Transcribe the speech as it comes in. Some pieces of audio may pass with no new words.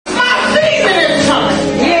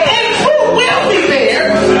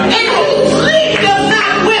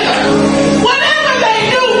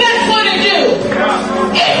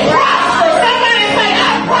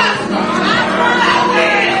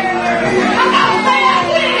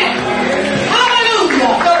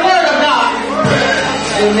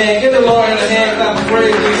Amen. Give the Lord a hand clap of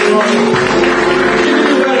praise this morning. You can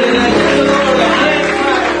do better than that. Give the Lord a hand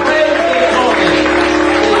clap of praise this morning.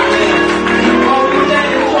 Amen. Oh, we thank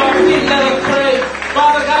you for our feet. Let us pray.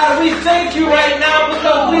 Father God, we thank you right now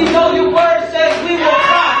because we know your word says we will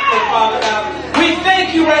prosper, Father God. We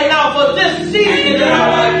thank you right now for this season in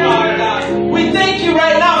our life, Father God. We thank you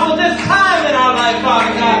right now for this time in our life,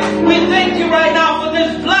 Father God. We thank you right now for this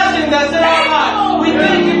blessing that's in our life. We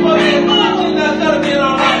thank you for the anointing that's going to be in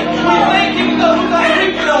our life. We thank you because we're going to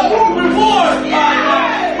reap the reward, Father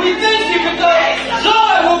God. We thank you because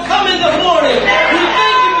joy will come in the morning. We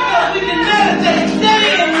thank you because we can meditate day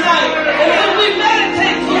and night. And when we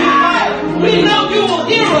meditate to you, Father, we know you will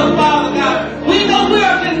hear us, Father God. We know we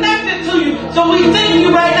are connected to you. So we thank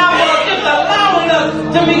you right now for just allowing us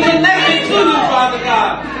to be connected to you, Father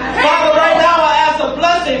God. Father, right now I ask a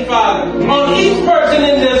blessing, Father, on each person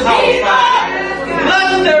in this house, Father.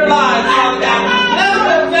 Bless their lives, Father God. Bless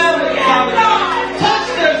their families, Father God. Touch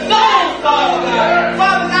their souls, Father God.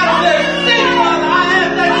 Father God, if they're sick, Father, I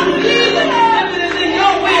ask that you lead them if it is in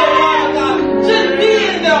your will, Father God. Just be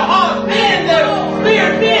in their hearts, be in their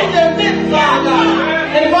spirit, be in their midst, Father God.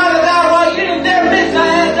 And Father God, while you're in their midst, I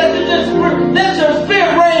ask that you just let your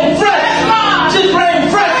spirit reign fresh. Just reign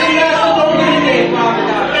fresh in your name, Father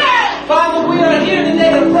God. Father, we are here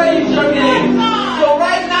today to praise your name. So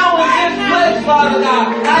right now in this place, Father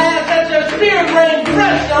God, I ask that your spirit reign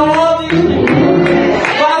fresh on all these people.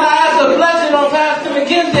 Father, I ask a blessing on Pastor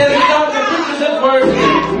McKenzie as he comes and preaches his word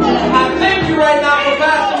today. I thank you right now for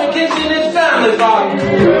Pastor McKenzie and his family, Father.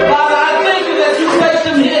 Father, I thank you that you placed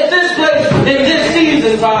him here at this place in this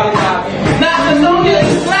season, Father God. Not to know you,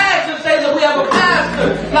 it's glad to say that we have a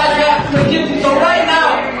pastor like Pastor McKenzie. So right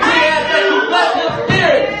now, we ask that you bless his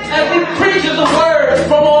spirit as he preaches the word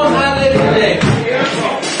from on high today.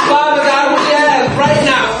 Father God, we ask right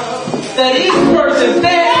now that each person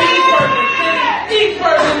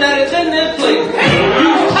that is in this place,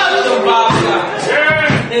 you touch them, Father God.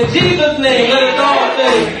 In Jesus' name, let us all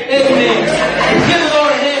say amen. Give the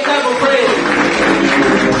Lord a hand clap of praise.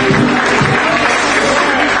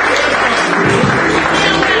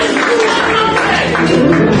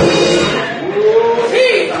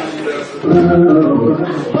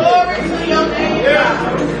 Glory to your name, God.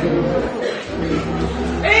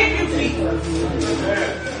 Thank you, Jesus.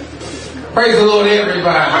 Praise the Lord,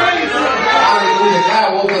 everybody. Hallelujah. God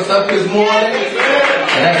woke us up this morning.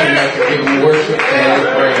 And that's enough to give him worship and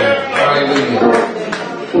praise. Hallelujah.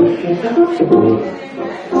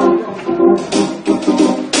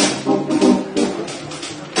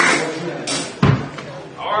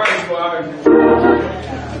 All right, Father.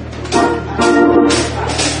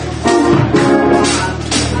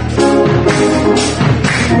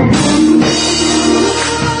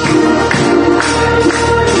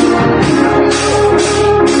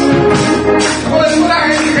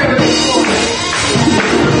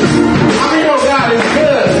 God is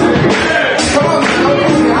good.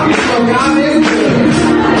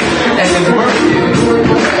 And his mercy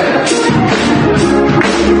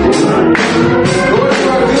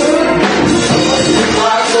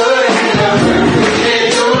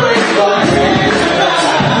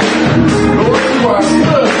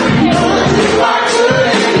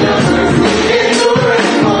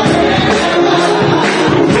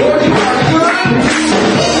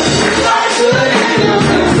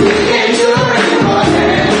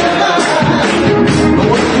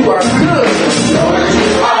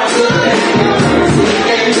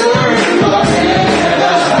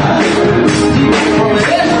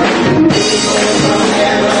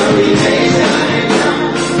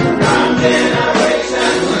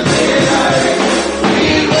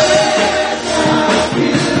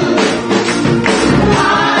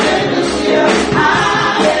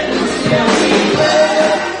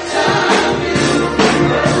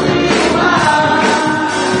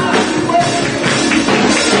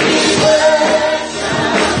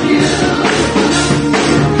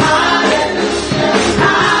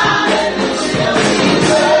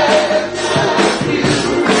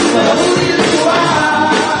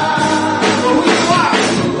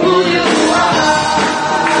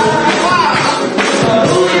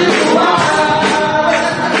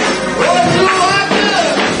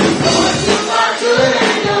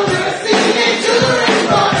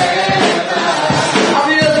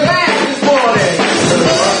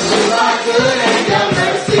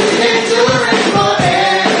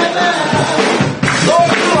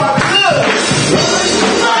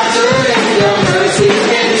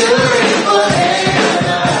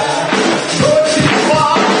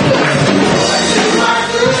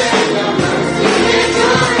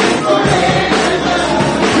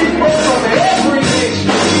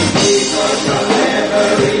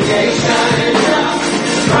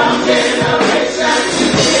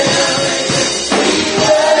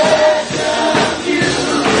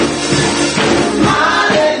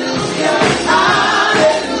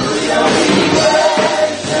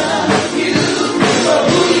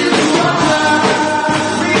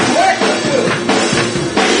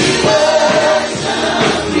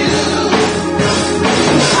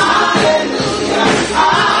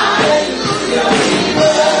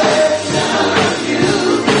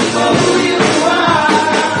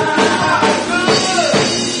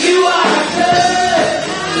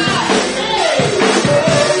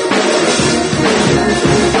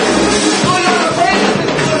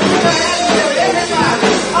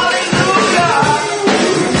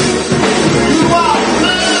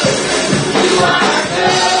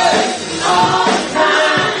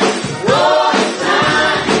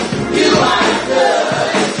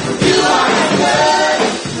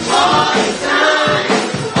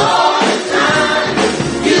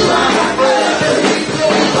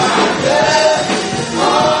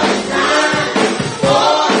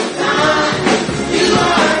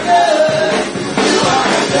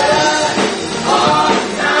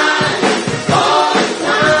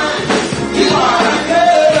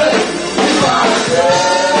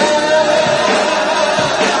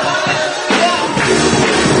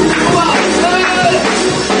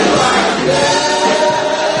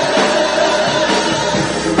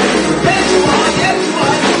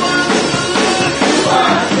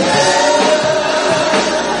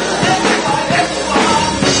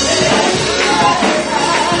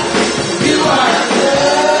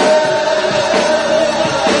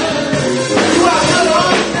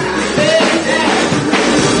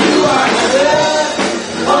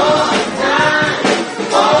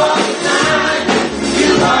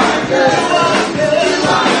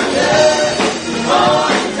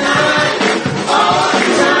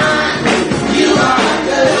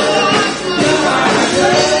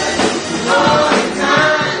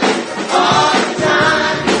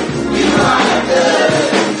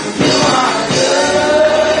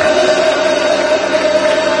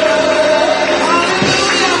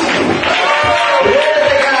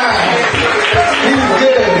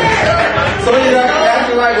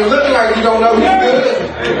know he's good.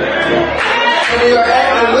 Some of y'all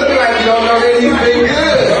acting looking like you don't know that he's been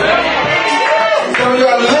good. Some of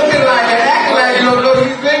y'all looking like and acting like you don't know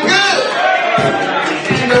he's been good.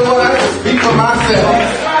 You know what? I can speak for myself.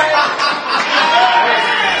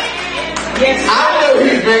 I know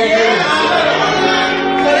he's been good.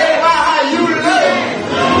 But it ain't about how you look.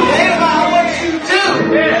 It ain't about what you do.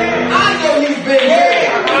 I know he's been good.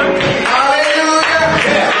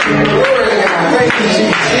 Hallelujah. Glory to God. Thank you,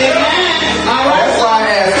 Jesus. That's why I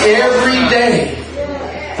ask every day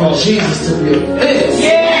for Jesus to be a fence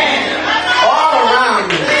all around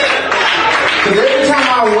me. Because every time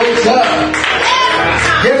I wake up,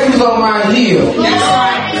 guess who's on my heel?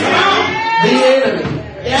 The enemy.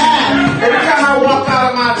 Every time I walk out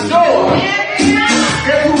of my door,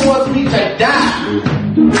 guess who wants me to die?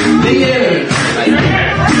 The enemy.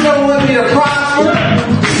 You don't want me to prosper.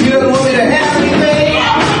 You don't want me to have anything.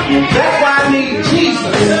 That's why I need Jesus to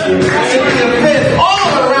be a fence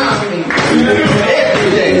all around me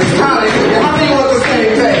every day. Hallelujah. How many want the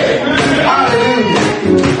same thing?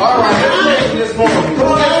 Hallelujah. All right, let's listen this morning. Come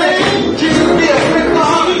on, let's listen. Jesus be a fence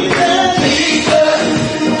all around me. Jesus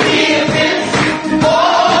be a fence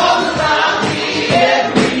all around me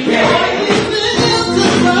every day.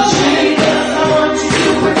 Jesus, I want you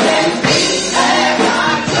to protect me as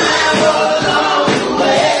I travel along the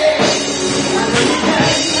way.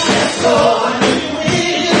 Let's go.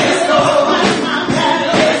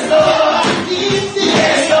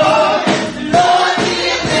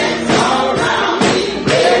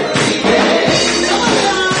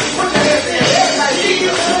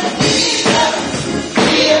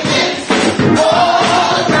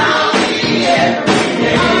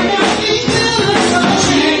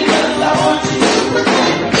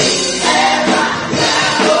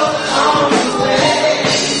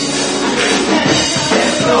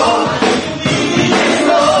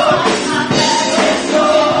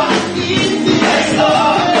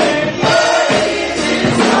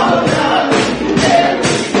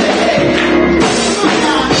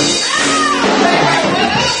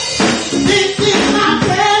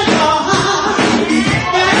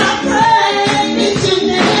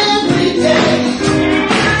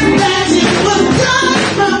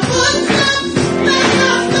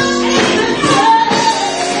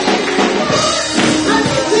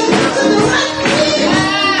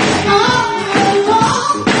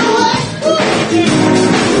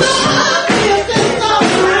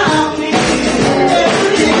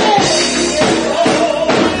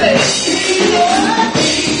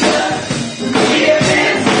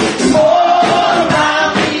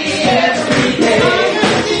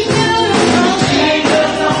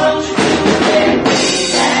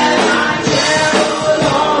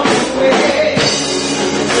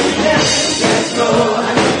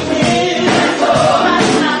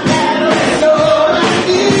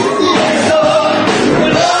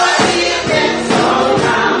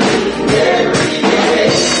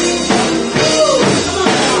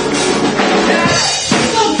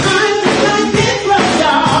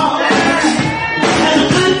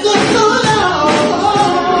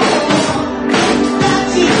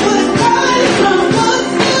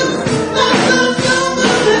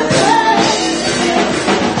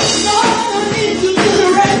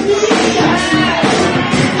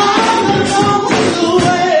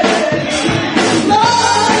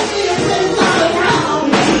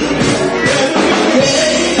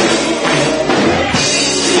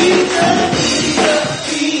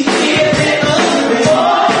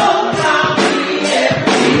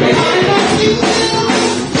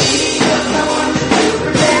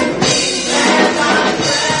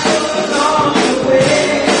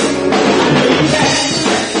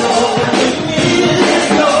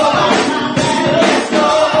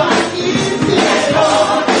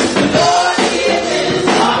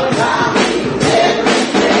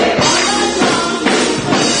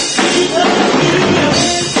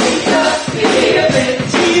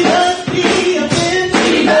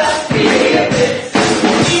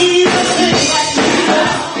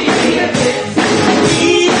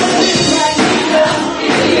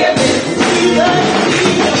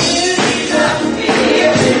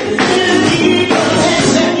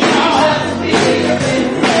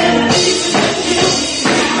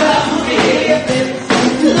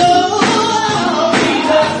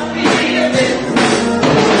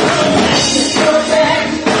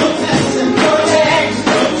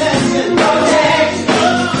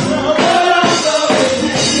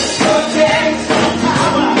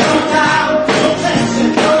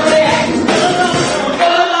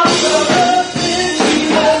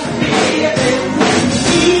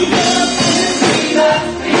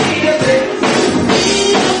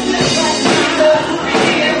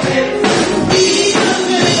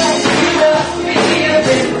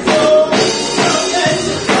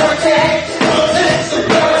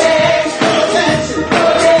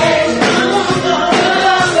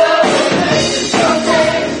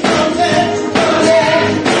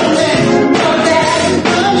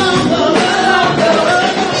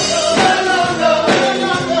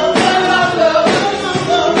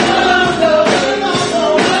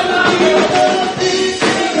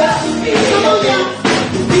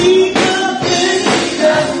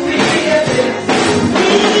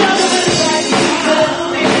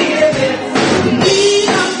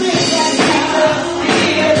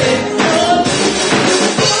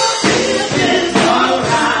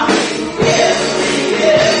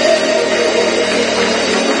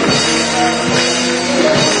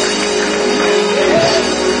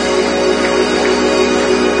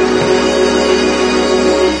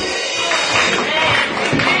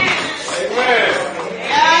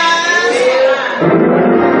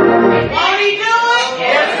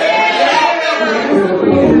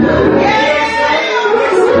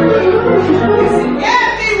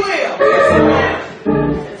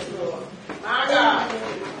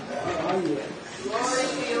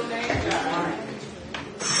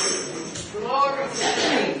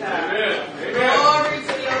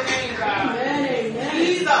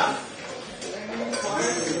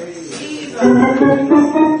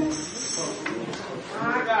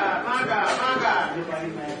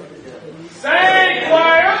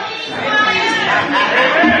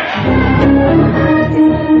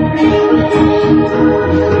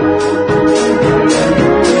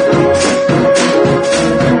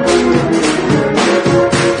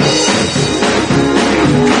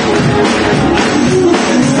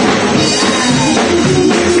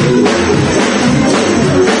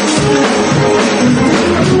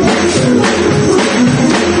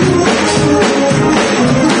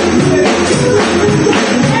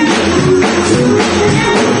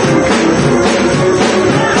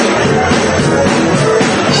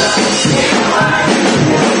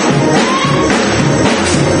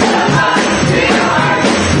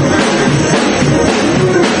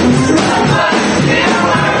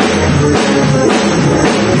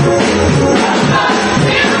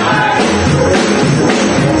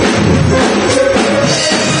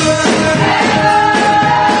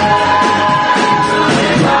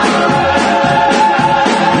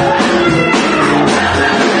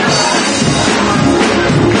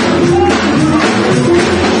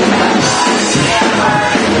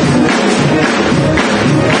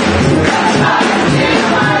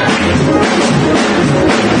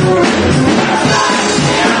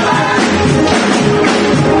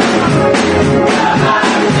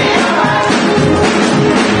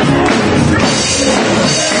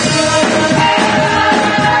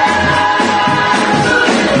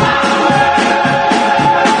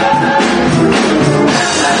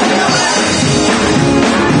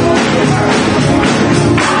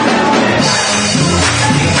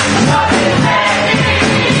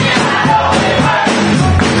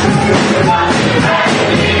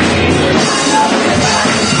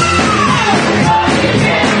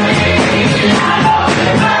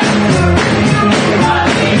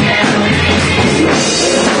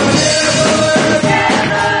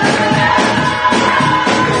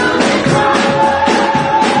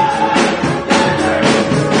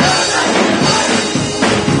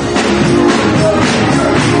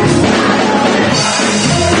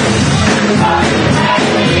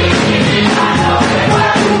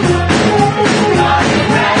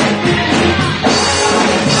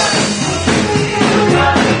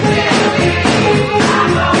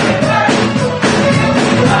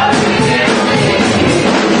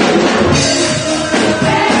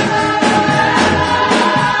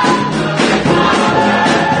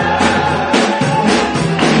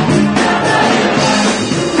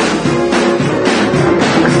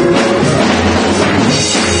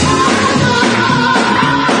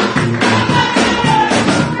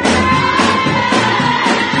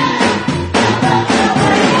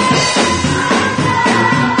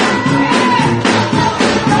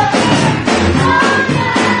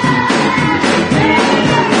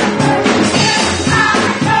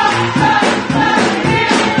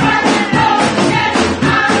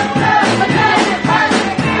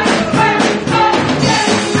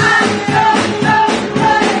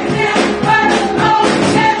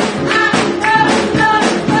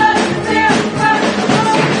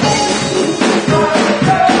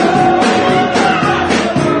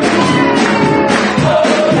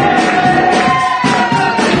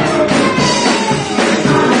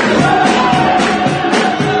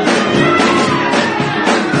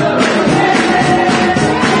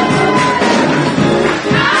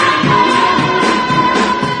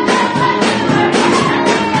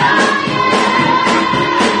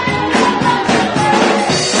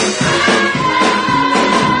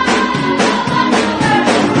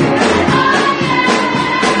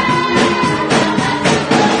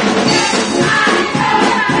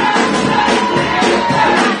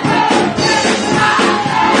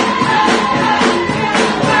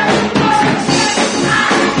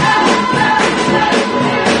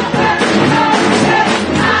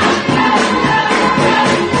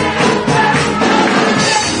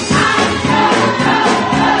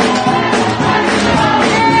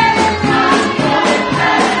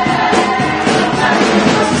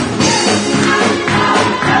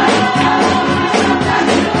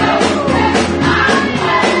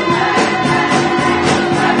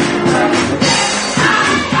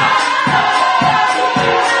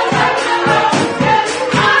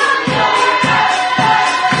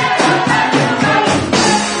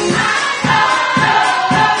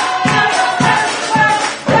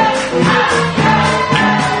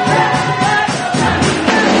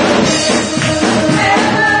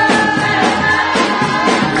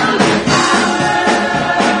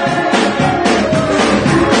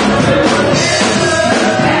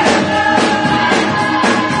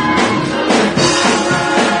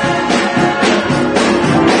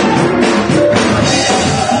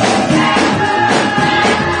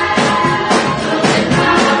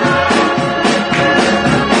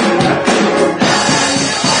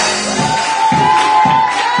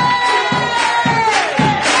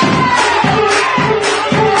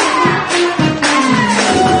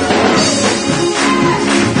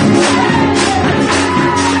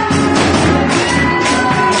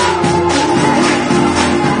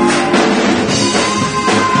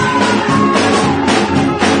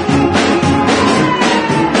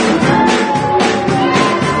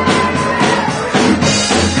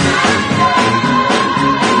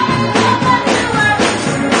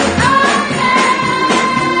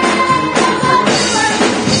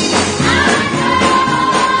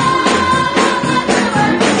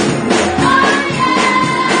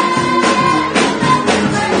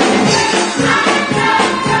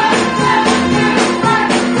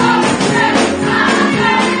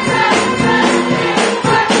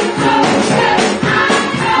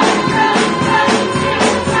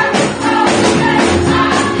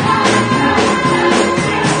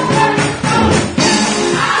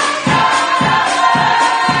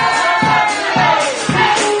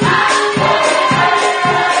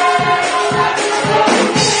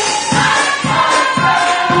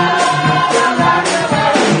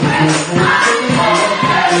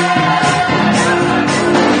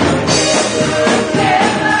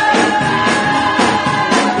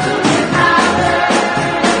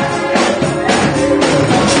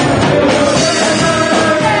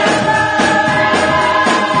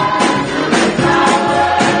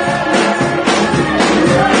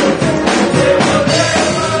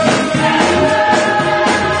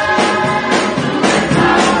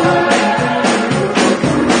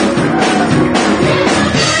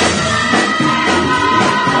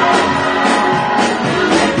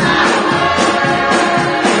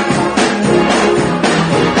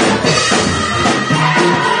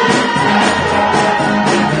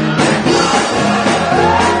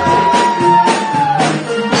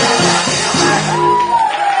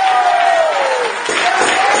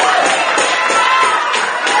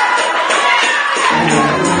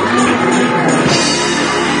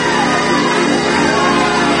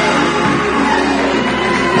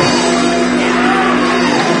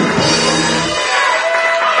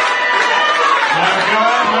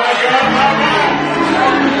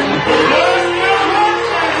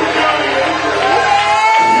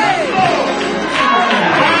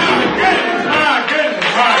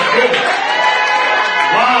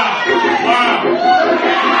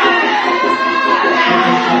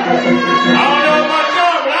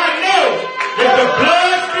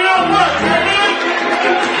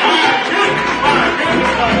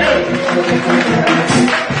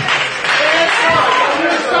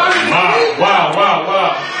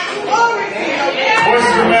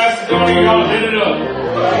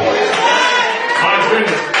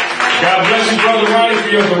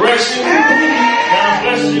 for your direction. God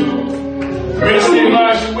bless you. Minister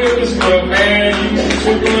Elijah Williams, but man, you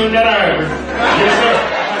took doing that iron. Yes, sir.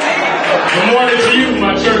 Good morning to you,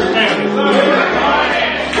 my church family.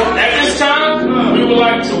 At this time, we would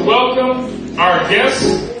like to welcome our guests.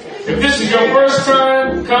 If this is your first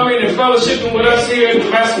time coming and fellowshipping with us here at the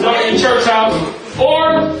Macedonian Church House,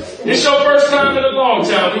 or it's your first time in a long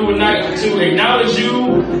time, we would like to acknowledge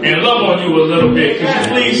you and love on you a little bit. Could you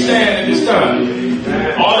please stand at this time?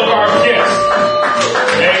 All of our guests.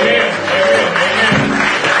 Amen. Amen. Amen.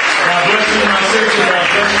 God bless you, my sister. God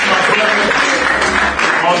bless you, my brother.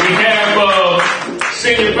 On behalf of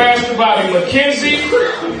Senior Pastor Bobby McKenzie,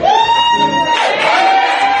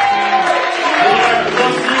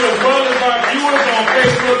 as well as our viewers on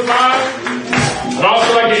Facebook Live. I'd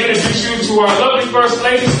also like to introduce you to our lovely First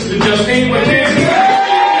Lady, Sister Justine McKenzie.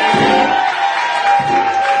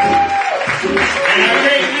 And I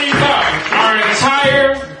can't leave out our entire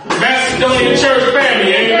Macedonian Church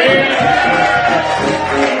family. Amen.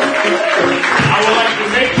 I would like to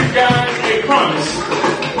make you guys a promise.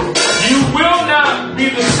 You will not be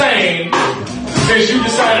the same since you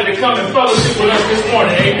decided to come and fellowship with us this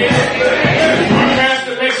morning. Amen. Our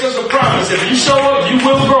pastor makes us a promise. If you show up, you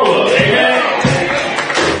will grow up. Amen.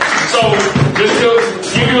 So, just to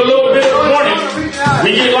give you a little bit of warning,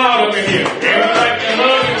 we get loud up in here. And we like to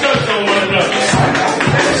hug and touch on one another.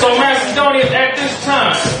 So, Macedonians, at this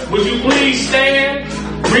time, would you please stand,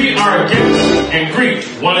 greet our guests, and greet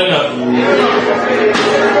one another.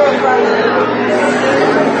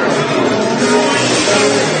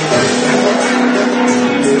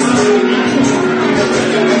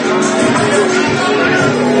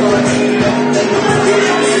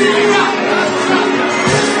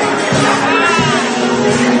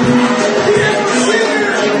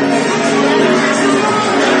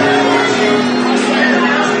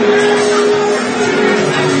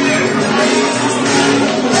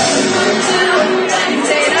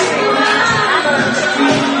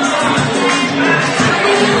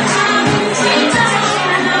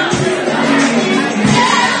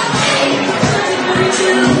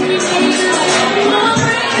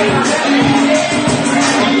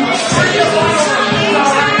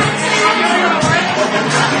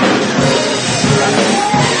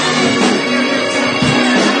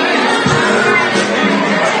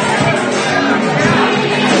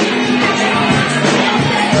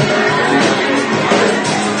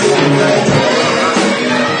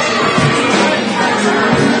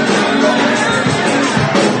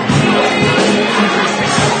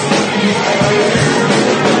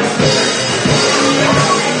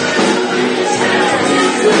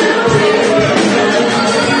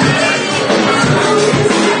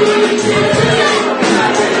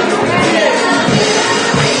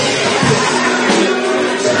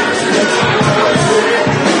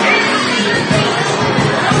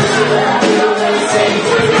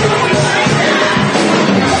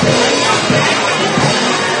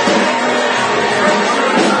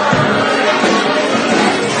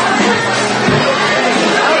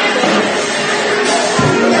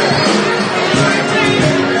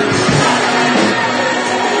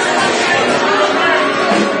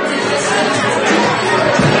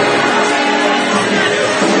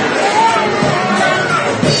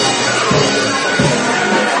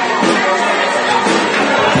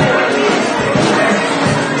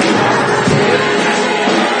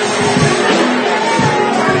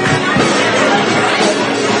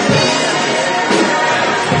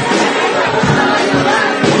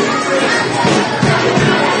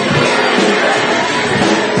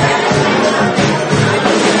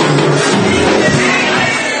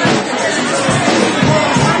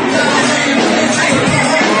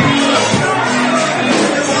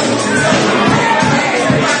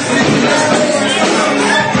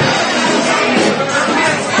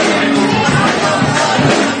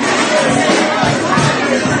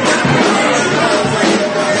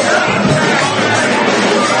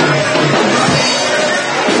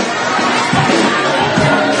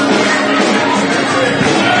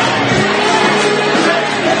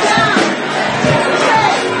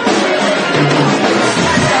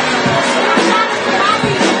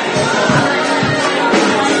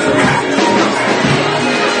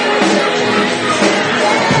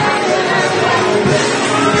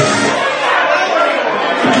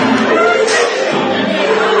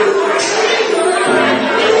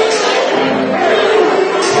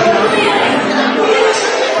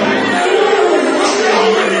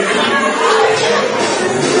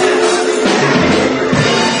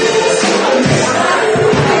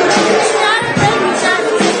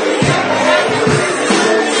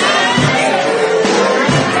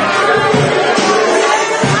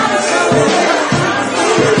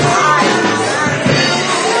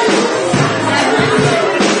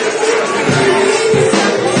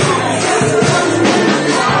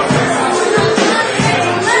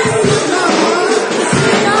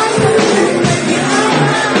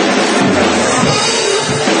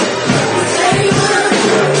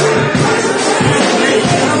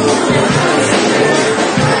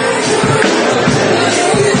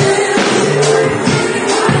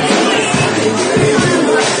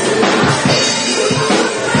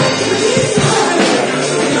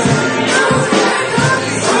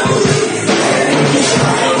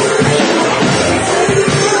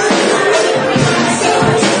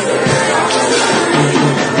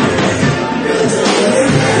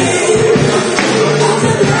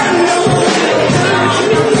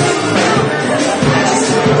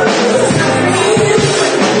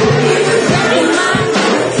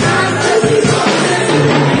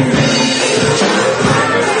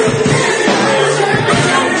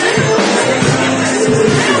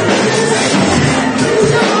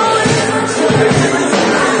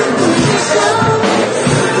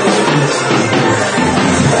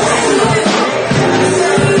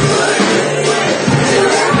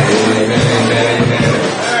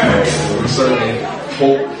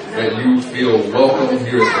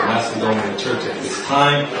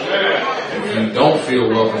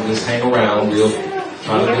 don't just hang around. We'll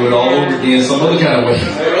try to do it all over again some other kind of way.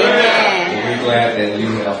 But we're glad that you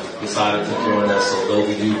have decided to join us. So those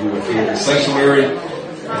of you who are here in the sanctuary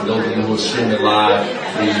and those of you who are streaming live,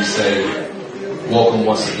 please say welcome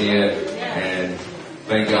once again and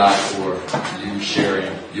thank God for you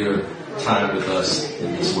sharing your time with us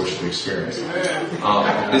in this worship experience.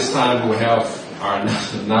 At this time we'll have our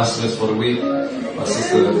announcements for the week. My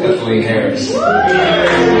sister Ethelene Harris. Good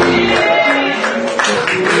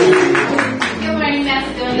morning,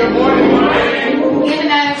 Macedonia. Good morning. Give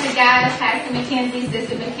an honor to God, Pastor McKenzie,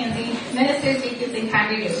 Sister McKenzie, ministers, deacons, and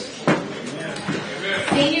congregation.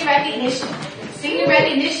 Senior recognition. Senior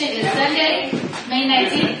recognition is Sunday, May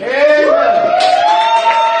 19th.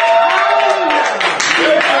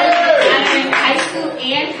 Honoring high school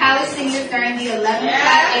and college seniors during the 11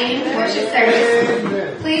 o'clock a.m. worship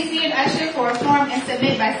service. Please be an usher for a form and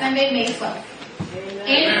submit by Sunday, May 12th.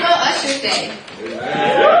 Annual Ushers Day.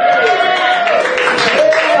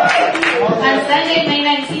 On Sunday, May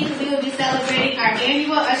 19th, we will be celebrating our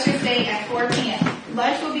annual Ushers Day at 4 p.m.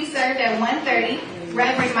 Lunch will be served at 1:30.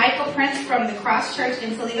 Reverend Michael Prince from the Cross Church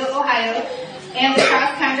in Toledo, Ohio, and the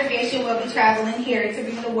Cross congregation will be traveling here to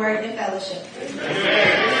bring the word and fellowship.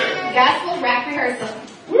 Gospel rap rehearsal.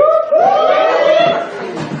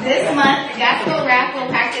 This month, gospel rap will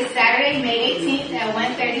practice Saturday, May 18th at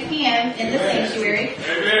 1:30 p.m. in the sanctuary.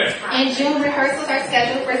 In June, rehearsals are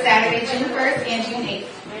scheduled for Saturday, June 1st and June 8th.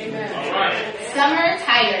 Summer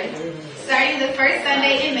Tired. Starting the first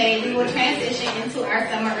Sunday in May, we will transition into our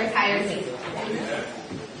summer retired season.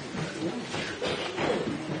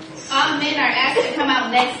 All men are asked to come out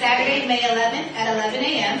next Saturday, May 11th at 11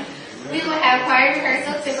 a.m. We will have choir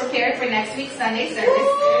rehearsals to prepare for next week's Sunday service.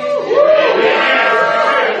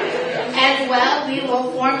 As well, we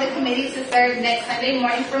will form the committee to serve next Sunday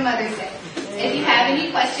morning for Mother's Day. If you have any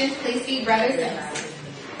questions, please see Brother Sims.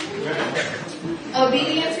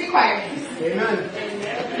 Obedience requirements.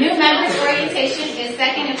 New members orientation is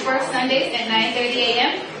second and fourth Sundays at 9:30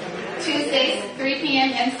 a.m., Tuesdays 3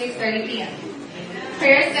 p.m. and 6:30 p.m.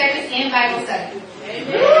 Prayer service and Bible study.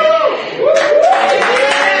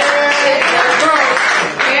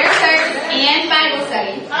 Prayer service and Bible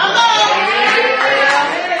study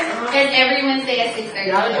is every Wednesday at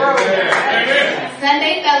 6:30.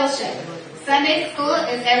 Sunday fellowship. Sunday school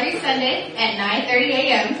is every Sunday at 9:30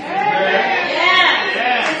 a.m.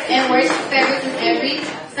 And worship service is every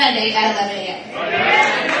Sunday at 11 a.m.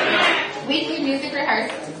 Weekly music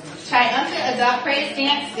rehearsals. Triumphant Adult Praise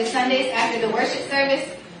Dance is Sundays after the worship service.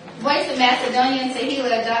 Voice of Macedonia and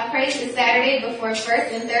Tehillah Adult Praise is Saturday before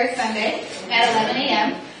first and third Sunday at 11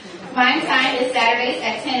 a.m. Mine Time is Saturdays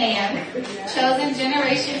at 10 a.m. Chosen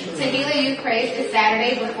Generation Tehillah Youth Praise is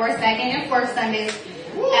Saturday before second and fourth Sundays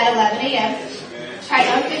at 11 a.m.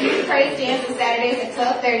 Triumphant Youth Praise Dance is Saturdays at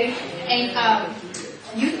 12:30. And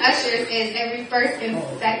Youth Ushers is every first and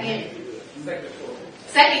second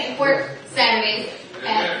and fourth Saturdays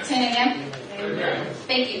at 10 a.m.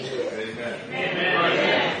 Thank you.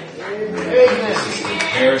 Sister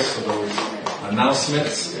Harris for those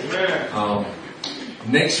announcements.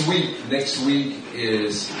 Next week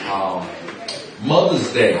is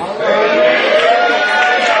Mother's Day.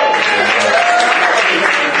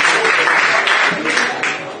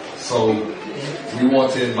 So we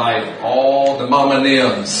want to invite all the mama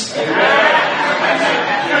nims.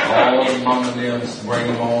 All the mama nims, bring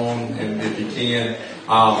them on, and if you can.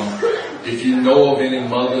 If you know of any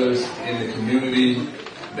mothers in the community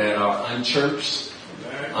that are unchurched,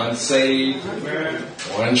 unsaved,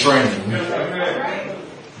 or untrained,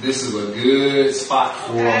 this is a good spot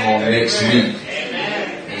for them on next week.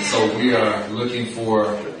 And so we are looking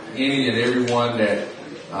for any and everyone that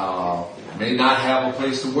may not have a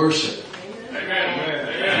place to worship.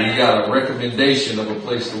 We got a recommendation of a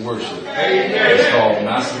place to worship. It's called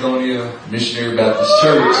Macedonia Missionary Baptist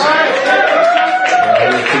Church.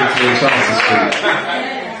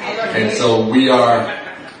 And so we are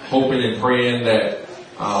hoping and praying that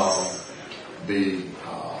the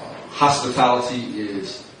hospitality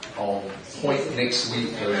is on point next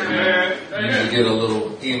week, because we usually get a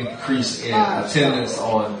little increase in attendance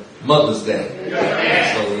on Mother's Day.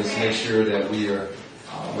 So let's make sure that we are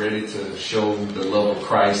ready to show the love of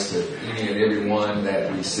Christ to any and everyone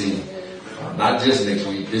that we see. Not just next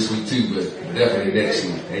week, this week too, but definitely next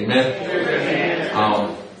week. Amen.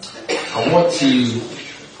 I want to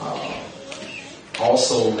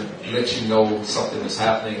also let you know something that's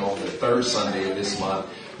happening on the third Sunday of this month.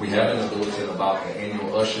 We have an bulletin about the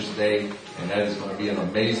annual Ushers Day, and that is going to be an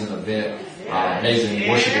amazing event, amazing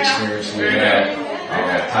worship experience. We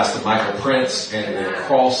have Pastor Michael Prince and the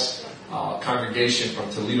Cross congregation from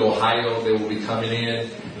Toledo, Ohio. They will be coming in,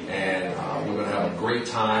 and we're going to have a great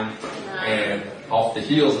time. And off the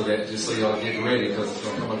heels of that, just so y'all get ready, because it's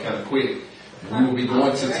going to come up kind of quick, we will be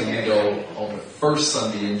going to Toledo on the first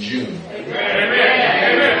Sunday in June. We'll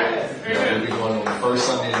be going on the first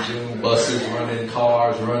Sunday in June. Buses running,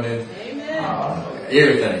 cars running,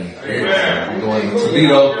 everything. We're going to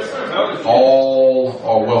Toledo. All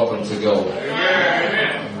are welcome to go.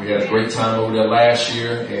 We had a great time over there last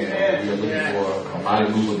year, and we are looking for a mighty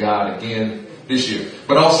move of God again this year.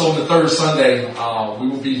 But also on the third Sunday, we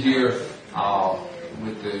will be here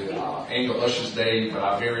with the annual Ushers Day, but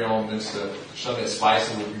our very own Minister Shunette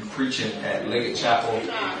Spicer will be preaching at Leggett Chapel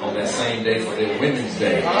on that same day for their Women's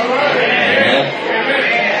Day. Amen.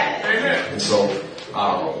 And so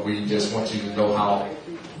we just want you to know how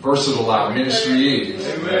versatile our ministry is.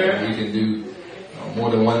 Amen. We can do more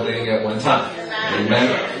than one thing at one time.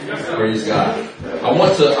 Amen. Praise God. I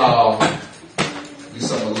want to do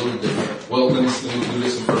something a little different. Well, let me do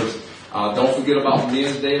this one first. Don't forget about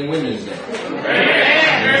Men's Day and Women's Day.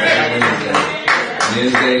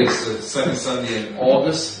 Men's Day is the second Sunday in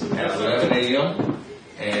August at 11 a.m.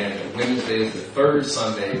 And Women's Day is the third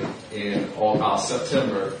Sunday in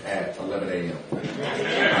September at 11 a.m.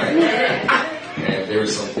 Right? And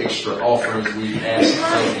there's some extra offerings we ask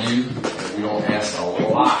of you. We don't ask a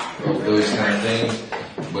lot of those kind of things,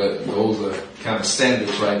 but those are kind of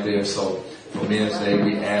standards right there. So for Men's Day,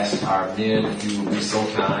 we ask our men, if you would be so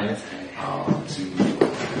kind, to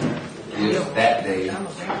give that day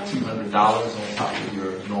 $200 on top of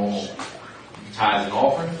your normal tithes and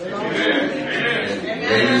offering. And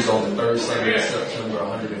ladies, on the third Sunday of September,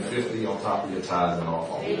 $150 on top of your tithes and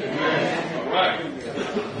offering.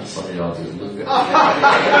 Some of y'all just looked at me.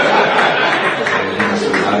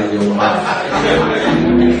 Out of your mind.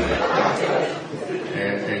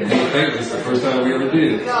 And you think this is the first time we ever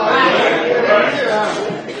did it.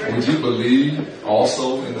 Would you believe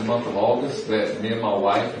also in the month of August that me and my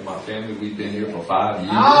wife and my family, we've been here for 5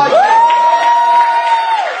 years?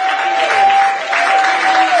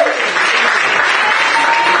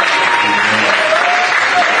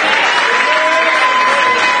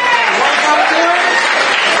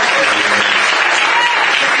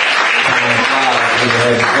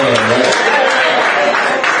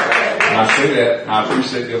 And I say that, I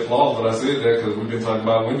appreciate the applause, but I said that because we've been talking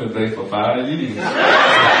about Women's Day for 5 years.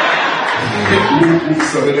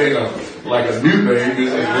 So it ain't like a new thing,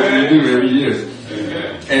 this is what we do every year.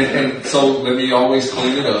 And so let me always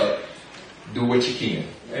clean it up. Do what you can.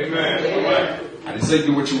 Amen. I didn't say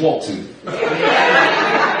do what you want to. I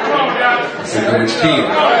said do what you can.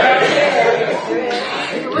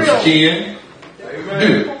 If you can,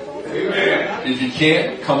 do it. If you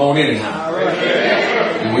can't, come on anyhow.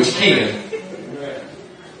 Do what you can.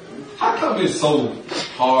 How come it's so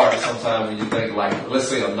hard sometimes when you think like, let's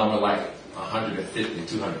say a number like 150,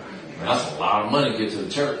 200. Man, that's a lot of money to get to the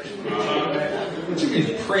church. But you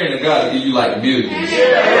be praying to God to give you like millions.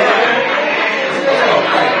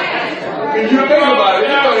 If you think about it, you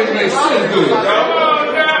know it makes sense, do it.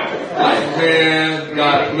 Like, man,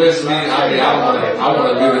 God bless me. I want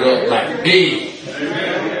to live it up like big.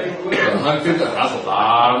 150, that's a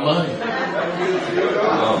lot of money.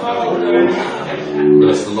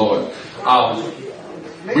 Bless the Lord.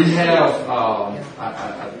 We have, I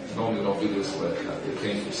normally don't do this, but it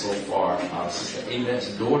came from so far. Sister Annette's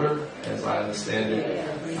daughter, as I understand it.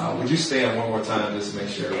 Would you stand one more time just to make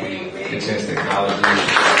sure we get a chance to acknowledge you?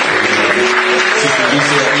 Sister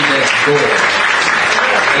Lisa Annette's daughter.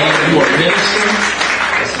 And you are ministering.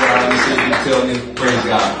 That's what I understood you tell me. Praise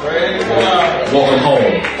God. Welcome home. Welcome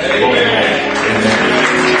home. Amen.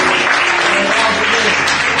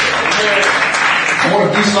 I want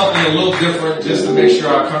to do something a little different just to make sure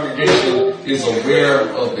our congregation is aware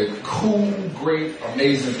of the cool, great,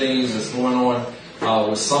 amazing things that's going on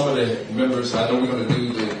with some of the members. I know we're going to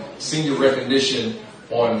do the senior recognition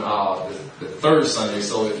on the third Sunday.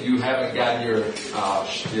 So if you haven't gotten your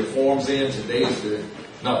forms in,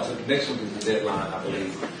 next week is the deadline, I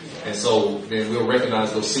believe. And so then we'll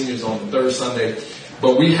recognize those seniors on the third Sunday.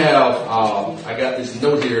 But we have, I got this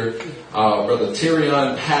note here, Brother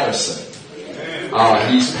Terrion Patterson.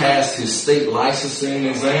 He's passed his state licensing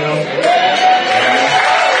exam.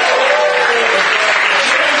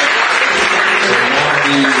 So now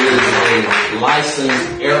he is a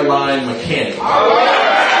licensed airline mechanic.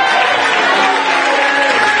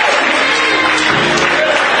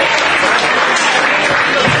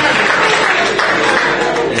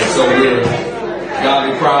 And so we're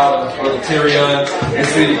godly proud of Brother Terrion. And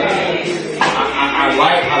see,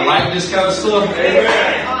 I I like this kind of stuff.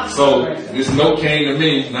 So this note came to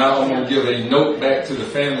me. Now I'm going to give a note back to the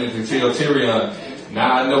family to tell Tyrion.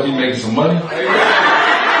 Now I know he's making some money. Our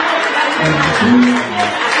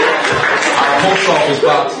post office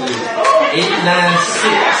box is 896.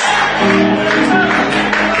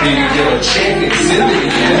 He can get a check and send it in.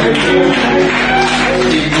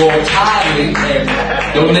 He can go on tithing and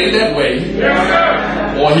donate that way.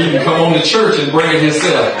 Or he can come on to church and bring it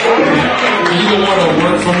himself. Either one will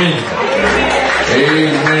work for me.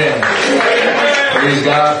 Amen. Praise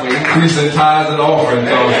God for increasing tithes and offerings.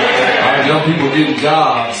 Our young people getting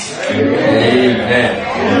jobs.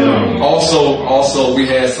 Amen. Also, we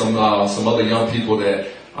had some other young people that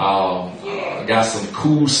got some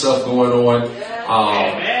cool stuff going on.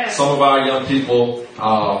 Some of our young people,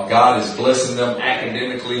 God is blessing them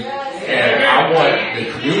academically, and I want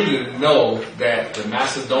the community to know that the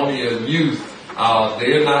Macedonia youth,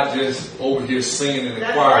 they're not just over here singing in the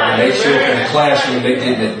choir. When they show up in the classroom, they're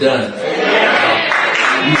getting it done.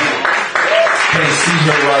 You can't see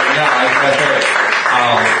her right now.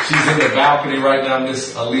 She's in the balcony right now,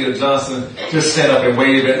 Miss Aaliyah Johnson. Just stand up and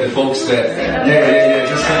wave at the folks that,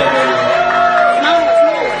 just stand up and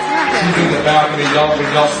she's in the balcony. Y'all,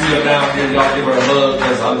 when y'all see her down here, y'all give her a hug,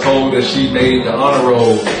 because I'm told that she made the honor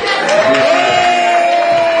roll this year.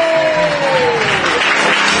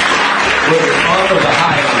 Was it honor or the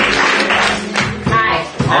high honors? High.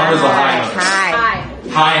 Honors or high honors? High.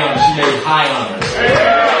 High honors. She made high honors.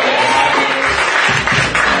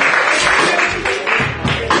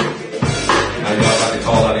 Now y'all about to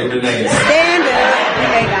call out every name. Stand up.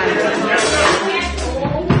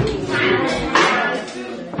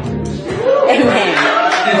 Amen.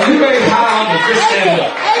 If you made high honors, just stand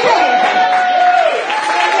up.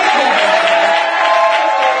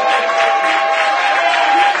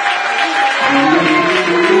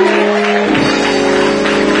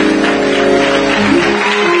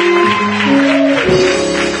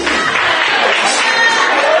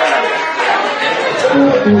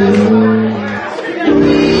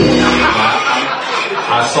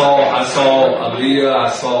 I saw Aaliyah, I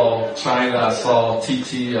saw China, I saw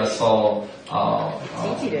TT, I saw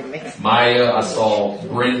Maya, I saw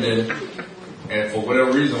Brendan, and for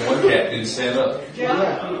whatever reason, one cat didn't stand up.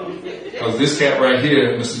 Because this cat right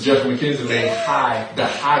here, Mr. Jeffrey McKenzie, made the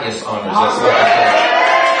highest honors. That's what I saw.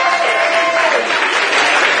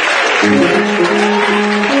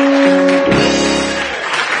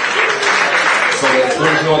 So at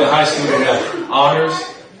Springs Northern High School, they have honors,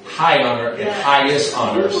 high honor, and highest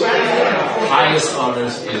honors. Highest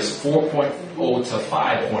honors is 4.0 to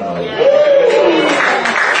 5.0.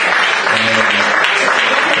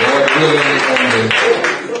 And Lord willing, on the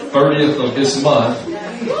 30th of this month,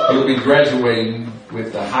 he'll be graduating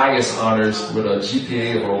with the highest honors with a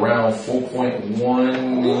GPA of around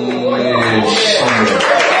 4.1-ish somewhere.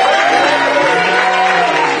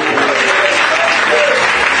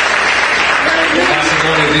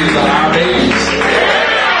 These are our babies.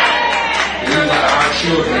 These are our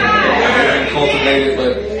children. They've been cultivated,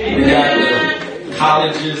 but we got the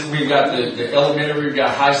colleges, we got the elementary, we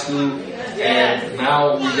got high school, and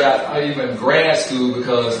now we got even grad school,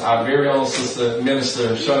 because our very own sister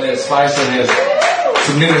minister, Shawnette Spicer, has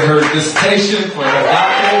submitted her dissertation for her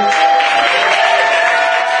doctorate.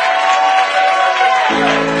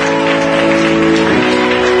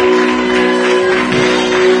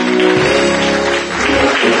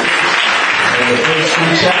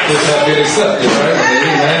 Chapters have been accepted, right?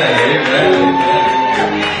 Amen.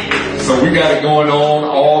 So we got it going on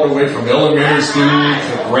all the way from elementary school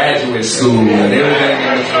to graduate school and everything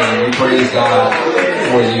in between. We praise God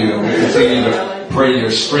for you. We continue to pray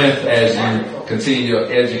your strength as you continue your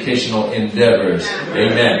educational endeavors.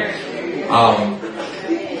 Amen.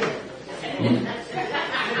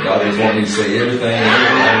 Y'all just want me to say everything.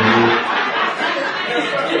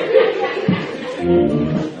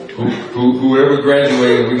 Whoever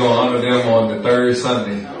graduated, we're going to honor them on the third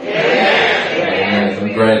Sunday. Amen.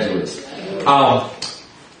 Some graduates.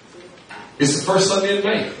 It's the first Sunday in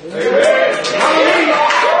May.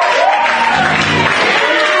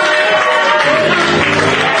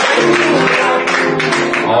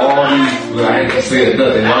 All these, I ain't said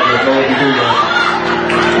nothing. Y'all just know what to do.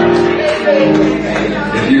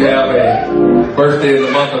 If you have a birthday in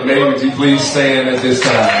the month of May, would you please stand at this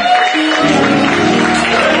time?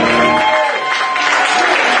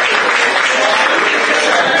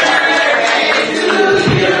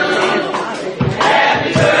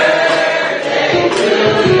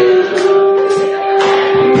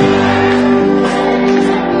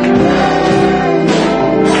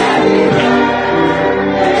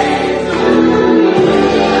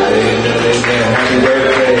 Happy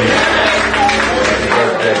birthday.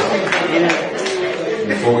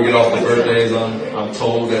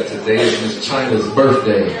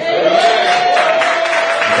 birthday. Is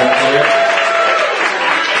that correct?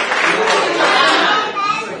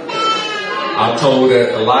 I'm told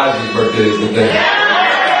that Elijah's birthday is today.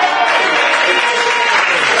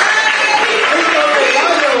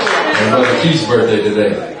 And Brother Keith's birthday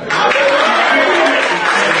today.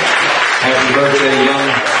 Happy birthday, young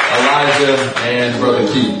Elijah and Brother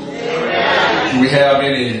Keith. Do we have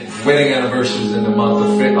any wedding anniversaries in the month of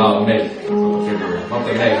May? February. Month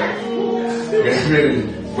of May. We have any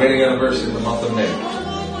wedding anniversary in the month of May.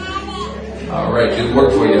 All right, didn't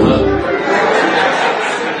work for you, huh?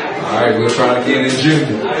 All right, we'll try it again in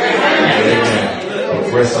June.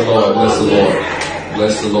 Amen. Bless the Lord. Bless the Lord.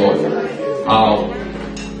 Bless the Lord.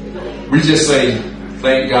 We just say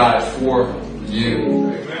thank God for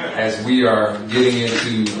you as we are getting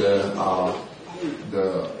into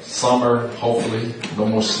the summer. Hopefully, no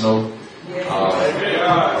more snow.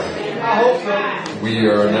 We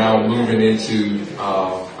are now moving into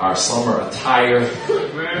our summer attire,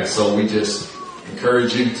 and so we just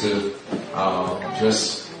encourage you to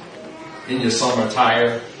just in your summer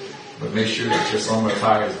attire, but make sure that your summer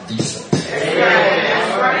attire is decent.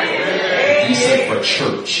 Decent for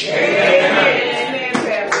church.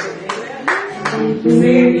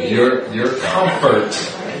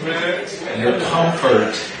 Your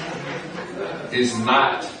comfort is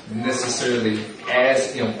not necessarily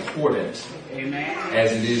as important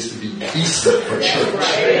as it is to be decent for church.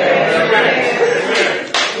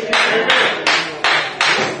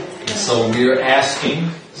 And so we're asking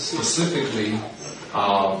specifically, and I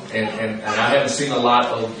haven't seen a lot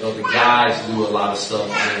of the guys do a lot of stuff,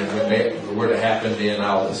 and when they were to happen, then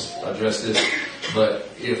I'll address this. But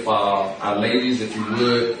if our ladies, if you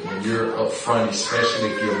would, when you're up front, especially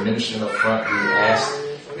if you're ministering up front, we ask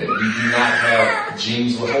that you do not have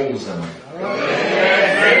jeans with holes in them.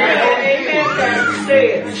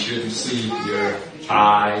 We shouldn't see your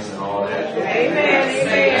thighs and all that.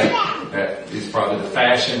 That is probably the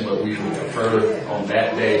fashion, but we would prefer on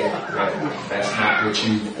that day that that's not what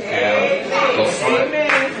you have up front.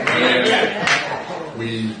 And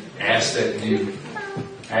we ask that you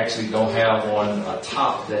actually don't have on a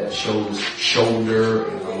top that shows shoulder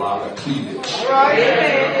and a lot of cleavage.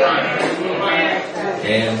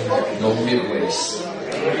 And no mid-waist.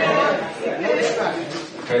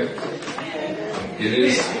 Okay? It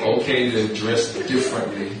is okay to dress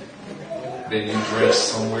differently than you dress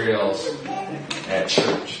somewhere else at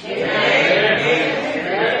church.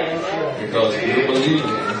 Because we're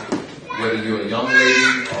believing, whether you're a young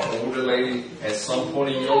lady or older lady, at some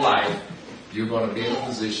point in your life, you're going to be in a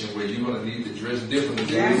position where you're going to need to dress differently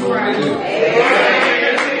than you normally do.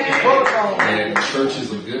 And church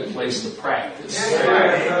is a good place to practice.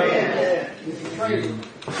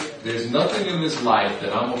 There's nothing in this life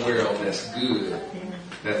that I'm aware of that's good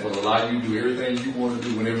that will allow you to do everything you want to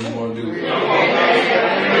do whenever you want to do it.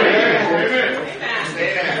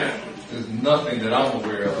 There's nothing that I'm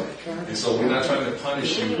aware of. And so we're not trying to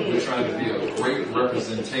punish you. We're trying to be a great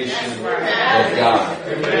representation of God.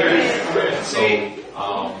 So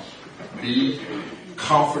be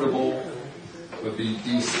comfortable, but be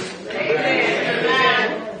decent.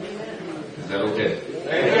 Is that okay?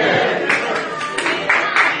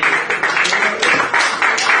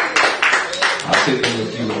 I'll take them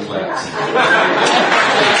with you in class.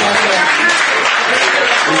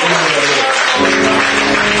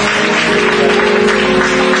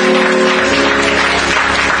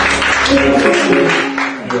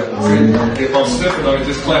 If I'm stepping on it,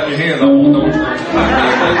 just clap your hands. I won't know what you're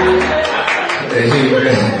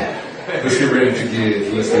Amen. Let's get ready to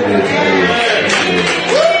give. Let's get ready to give.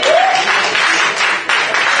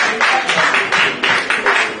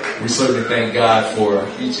 We certainly thank God for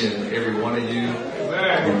each and every one of you.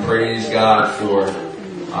 We praise God for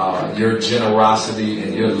your generosity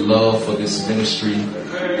and your love for this ministry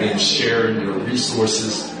and sharing your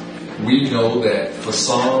resources. We know that for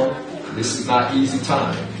some, this is not easy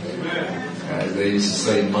time. As they used to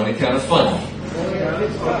say, money kind of funny.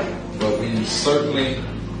 But we certainly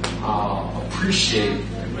appreciate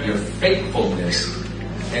your faithfulness.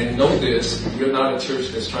 And know this, we're not a church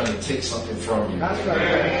that's trying to take something from you. They're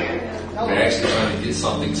actually trying to get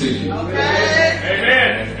something to you.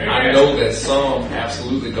 And I know that some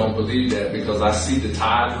absolutely don't believe that because I see the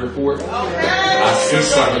tithe report. And I see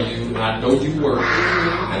some of you, and I know you work.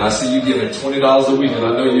 And I see you giving $20 a week, and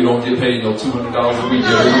I know you don't get paid no $200 a week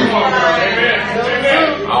every week.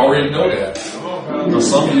 I already know that. But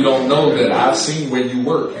some of you don't know that I've seen where you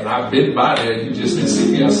work, and I've been by there. You just didn't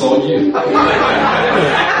see me. I saw you.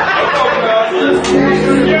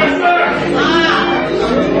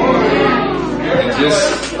 And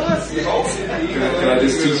just, can I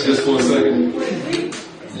just teach just for a second?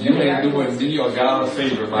 You ain't doing me or God a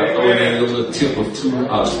favor by throwing in a little tip of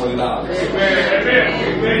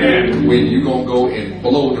 $20. When you gonna go and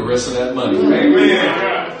blow the rest of that money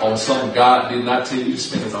on something God did not tell you to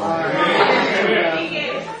spend it on.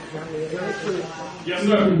 Yes,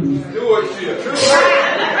 sir. Do it, Chip.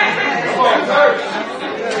 Come on, sir.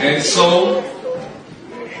 And so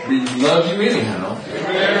we love you anyhow.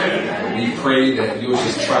 We pray that you'll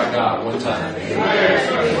just try God one time.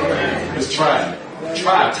 Just try it.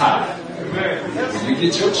 Try tithe. When you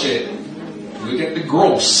get your check, look at the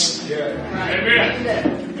gross.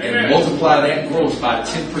 And multiply that gross by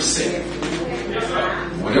 10%.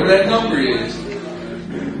 Whatever that number is,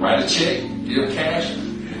 write a check, give cash,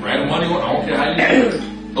 write the money on. I don't care how you do it.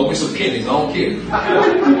 Throw me some pennies, I don't care.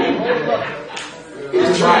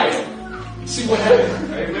 Just try it. See what happens.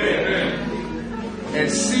 And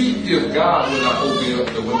see if God will not open up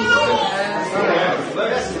the windows of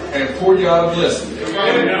heaven and pour you out a blessing.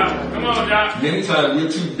 Many times we're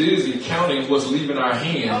too busy counting what's leaving our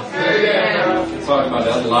hand. Talking about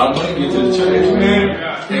that, a lot of money given to the church.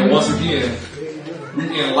 And once again, we're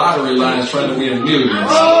in lottery lines trying to win millions.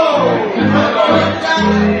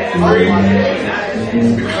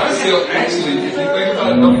 The concept, actually, if you think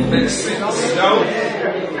about it, don't make sense.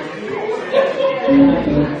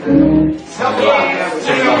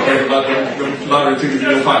 Check out about the lottery tickets in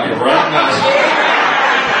your pocket right now.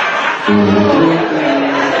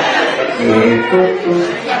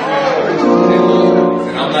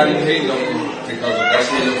 And I'm not even hating on you because if that's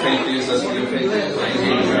where your faith is, that's where your faith is. I ain't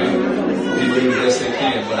hating on you. People do the best they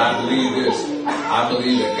can, but I believe this. I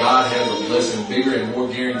believe that God has a blessing bigger and more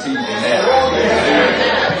guaranteed than that.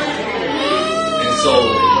 And so,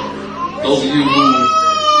 those of you who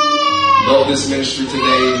love this ministry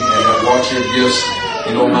today and have brought your gifts,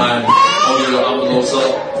 you don't mind holding your envelopes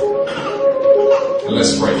up. And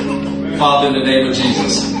let's pray. Father, in the name of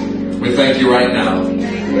Jesus, we thank you right now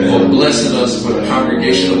for blessing us with a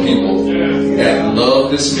congregation of people that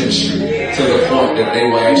love this ministry to the point that they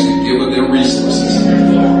will actually give of their resources,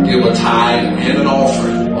 give a tithe and an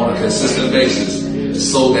offering on a consistent basis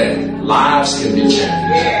so that lives can be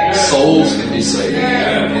changed, souls can be saved,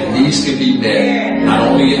 and needs can be met, not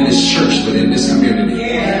only in this church, but in this community.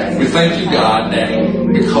 We thank you, God, that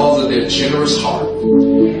because of their generous heart,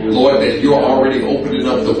 Lord, that you're already opening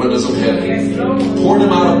up the windows of heaven, pour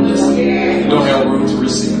them out of blessing. You don't have room to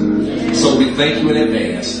receive. So we thank you in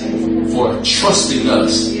advance for trusting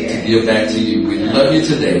us to give back to you. We love you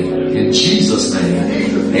today. In Jesus'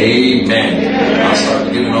 name, amen. I'll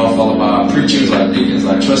start giving off all of our preachers, our deacons,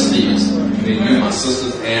 our trustees, and you, my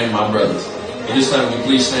sisters, and my brothers. At this time, would you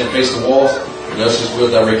please stand face the walls, and ushers will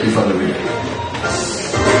direct you from the reading.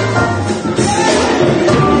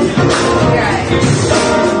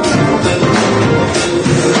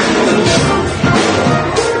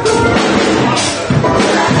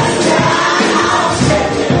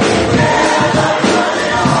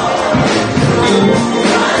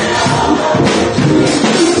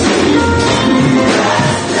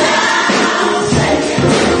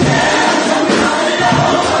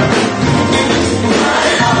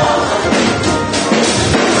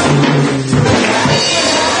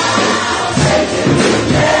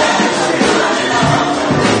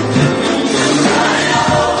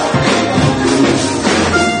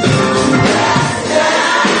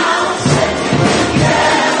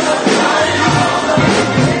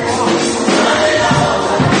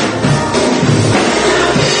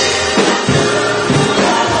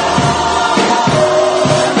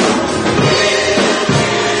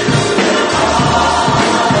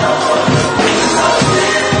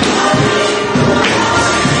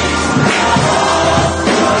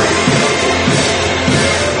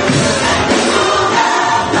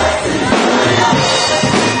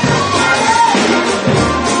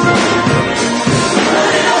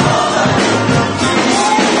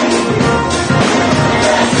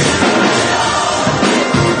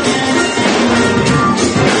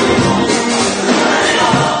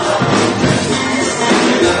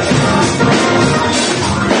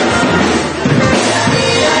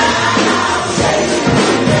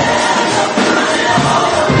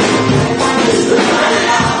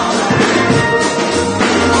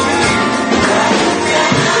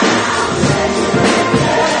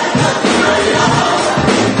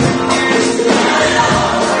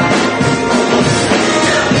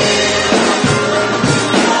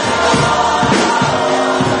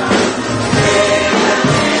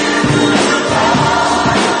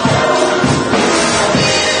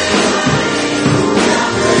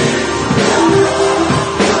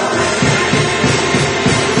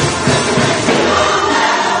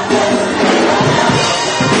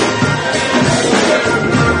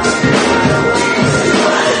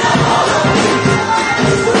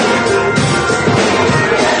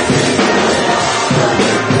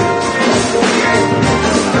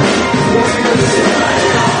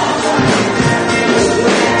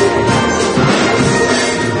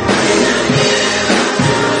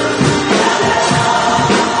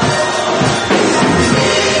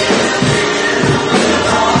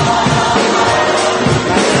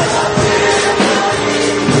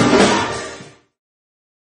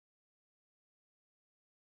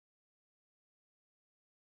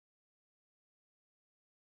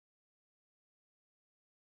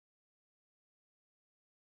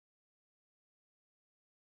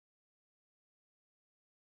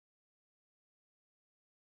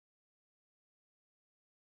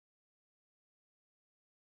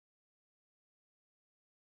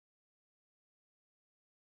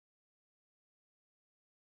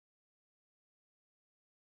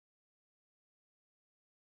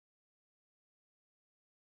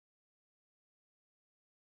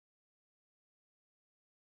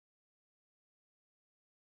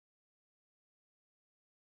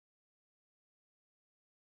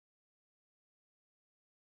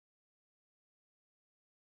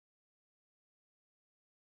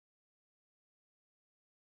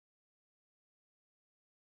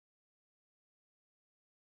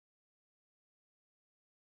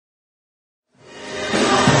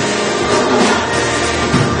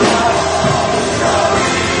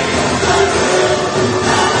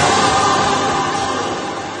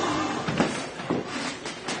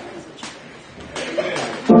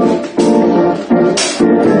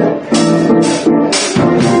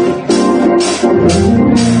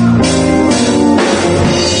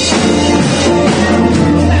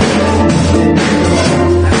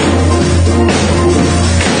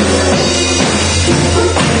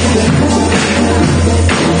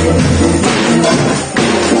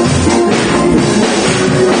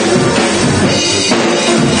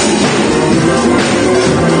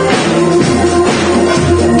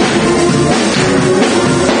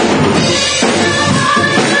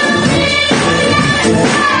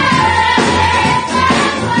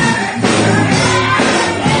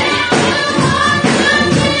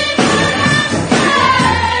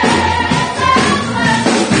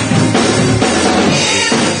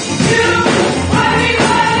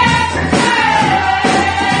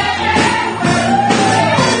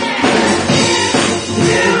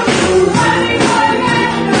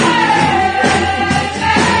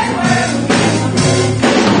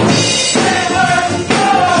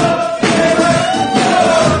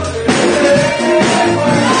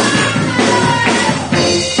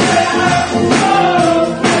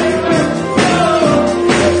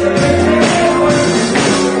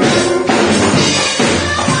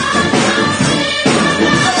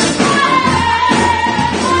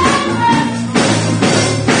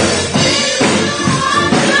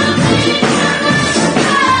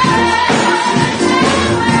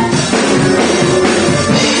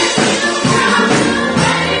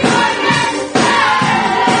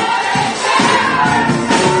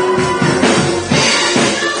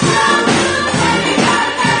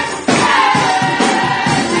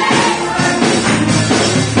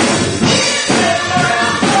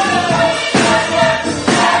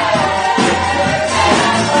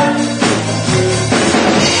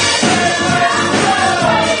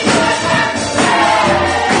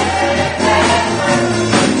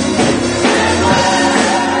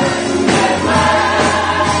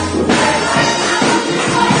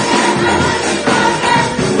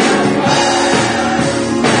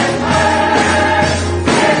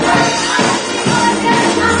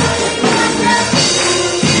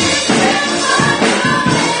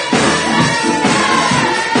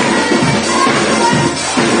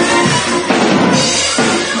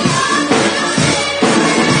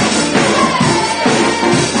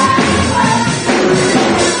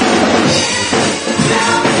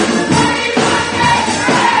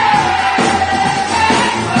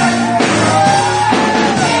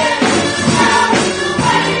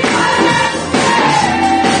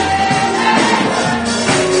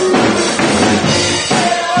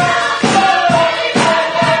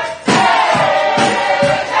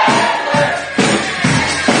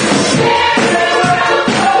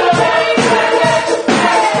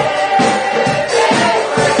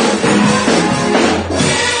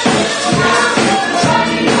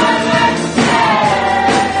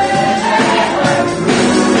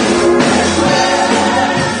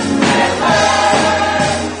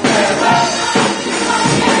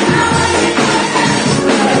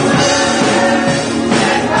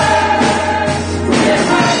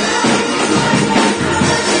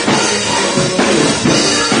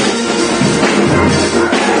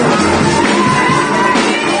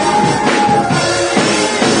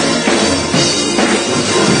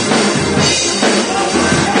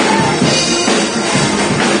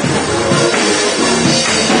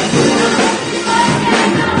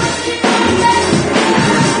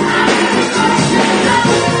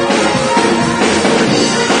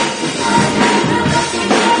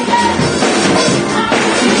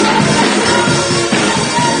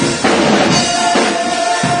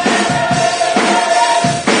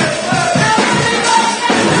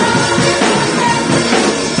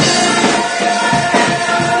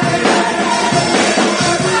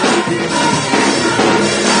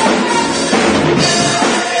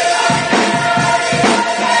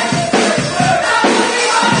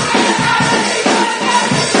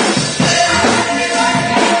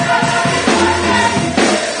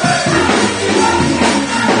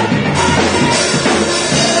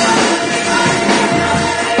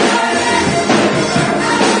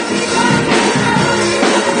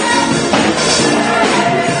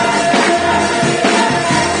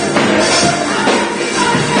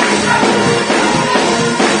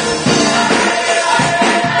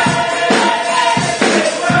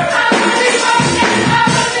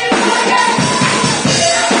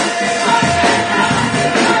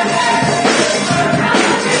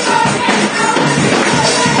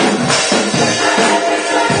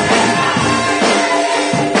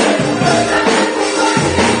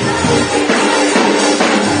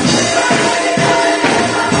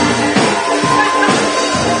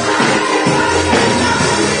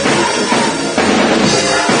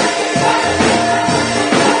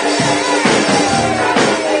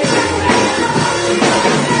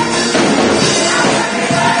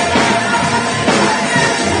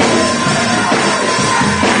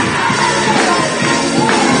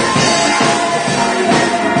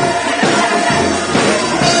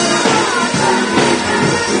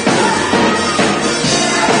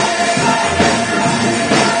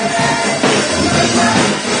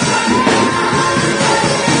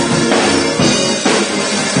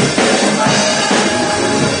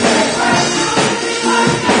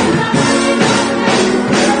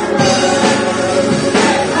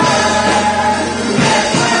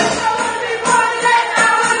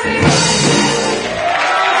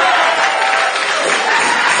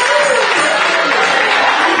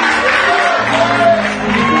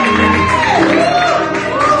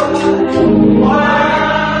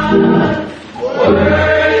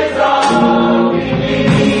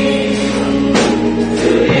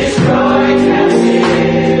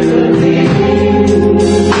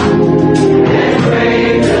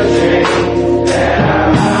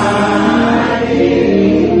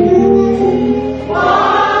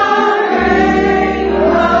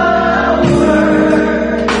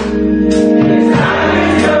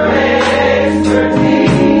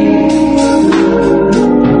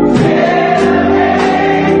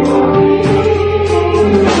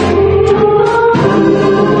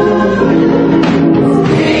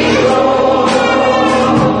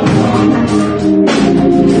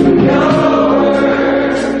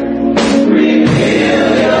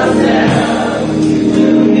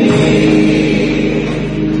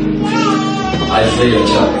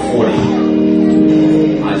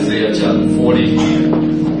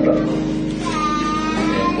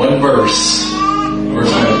 verse number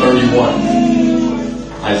 31.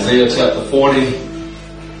 Isaiah chapter 40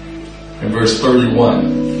 and verse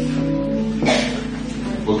 31.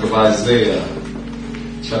 Book of Isaiah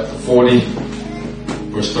chapter 40,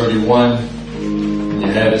 verse 31. And you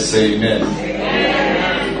had it, say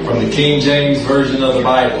amen. From the King James Version of the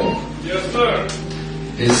Bible. Yes, sir.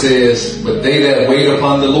 It says, but they that wait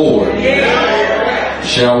upon the Lord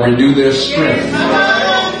shall renew their strength.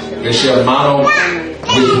 They shall mount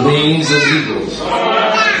with wings of eagles.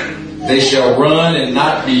 They shall run and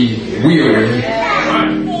not be weary.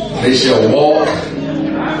 They shall walk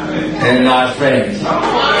and not faint.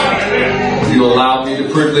 If you allow me the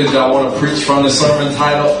privilege, I want to preach from the sermon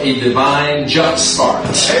titled, A Divine Jump Start.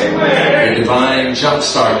 A Divine Jump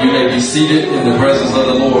Start. You may be seated in the presence of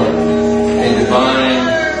the Lord. A divine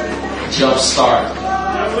jump start. I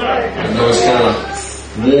know it's kind of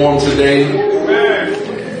warm today,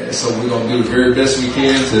 so we're going to do the very best we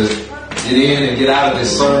can to get in and get out of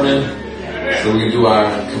this sermon so we can do our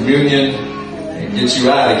communion and get you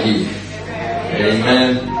out of here.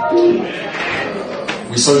 Amen.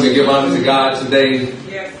 We certainly give honor to God today,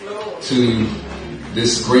 to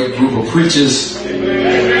this great group of preachers,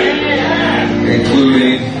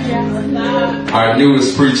 including our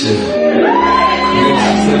newest preacher.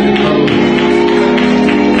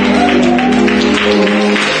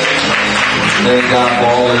 Thank God for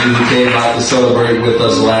all of you who came out to celebrate with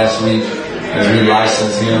us last week as we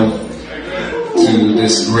licensed him to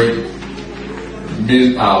this great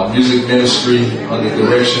music ministry under the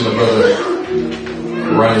direction of Brother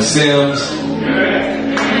Ronnie Sims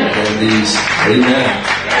and these, amen,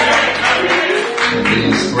 and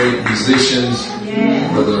these great musicians,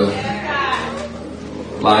 Brother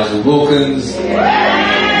Elijah Wilkins, Brother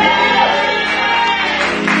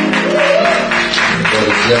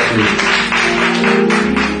Jeffrey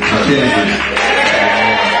McKenzie,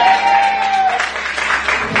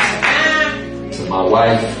 to my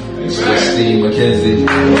wife, Miss Christine McKenzie,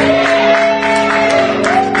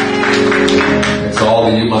 and to all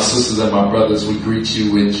of you, my sisters and my brothers, we greet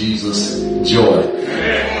you in Jesus' joy.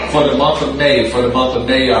 For the month of May,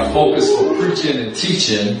 our focus for preaching and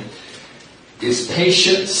teaching is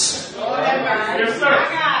patience,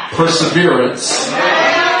 perseverance,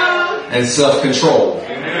 and self-control.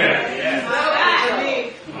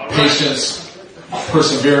 Patience,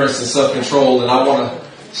 perseverance, and self-control. And I want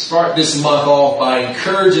to start this month off by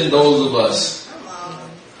encouraging those of us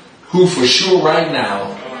who for sure right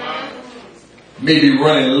now may be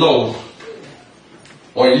running low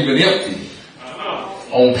or even empty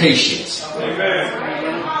on patience.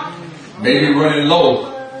 Maybe running low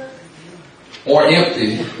or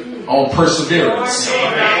empty on perseverance.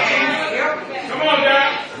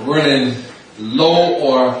 Running low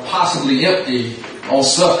or possibly empty on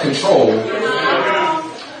self-control.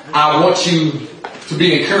 I want you to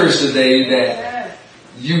be encouraged today that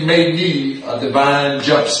you may need a divine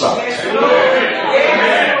jump start.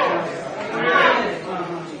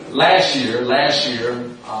 Last year,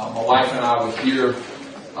 my wife and I were here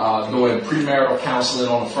doing premarital counseling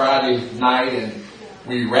on a Friday night, and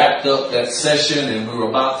we wrapped up that session and we were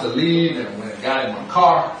about to leave, and when I got in my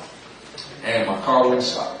car, and my car wouldn't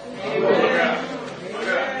start.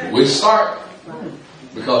 It wouldn't start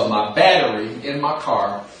because my battery in my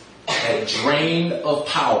car had drained of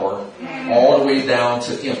power all the way down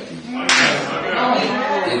to empty.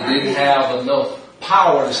 It didn't have enough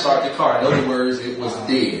power to start the car. In other words, it was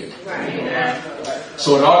dead.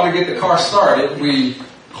 So in order to get the car started, we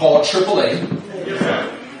called AAA,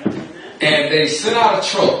 and they sent out a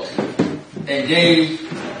truck and gave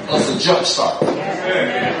us a jump start.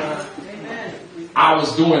 I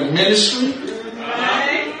was doing ministry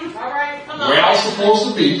where I was supposed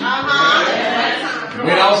to be,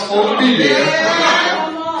 when I was supposed to be there,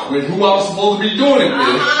 with who I was supposed to be doing it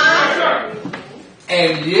with,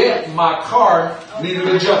 and yet my car needed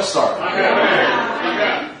a jump start.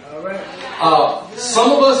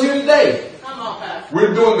 Some of us here today,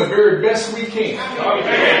 we're doing the very best we can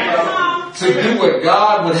to do what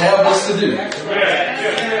God would have us to do.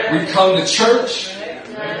 We come to church,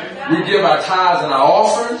 we give our tithes and our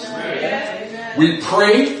offerings, we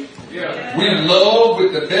pray, we love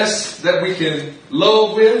with the best that we can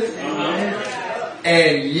love with,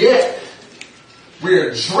 and yet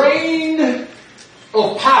we're drained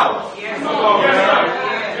of power.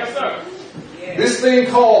 This thing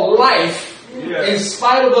called life, in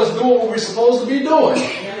spite of us doing what we're supposed to be doing,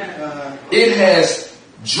 it has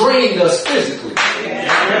drained us physically. It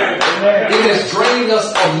has drained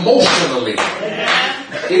us emotionally.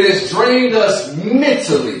 It has drained us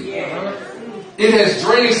mentally. It has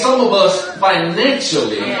drained some of us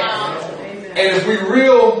financially. And if we're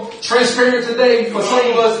real transparent today, for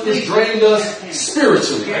some of us, it's drained us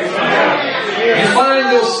spiritually. You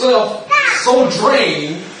find yourself so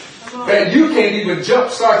drained that you can't even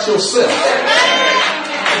jumpstart yourself.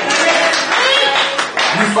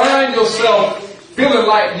 You find yourself feeling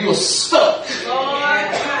like you're stuck.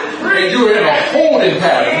 And you're in a holding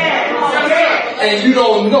pattern. And you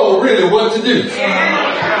don't know really what to do.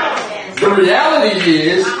 The reality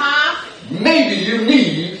is, maybe you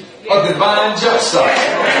need a divine jumpstart.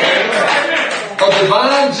 A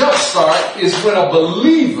divine jumpstart is when a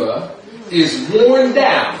believer is worn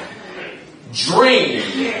down, drained,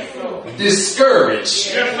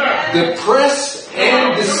 discouraged, depressed,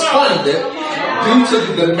 and despondent due to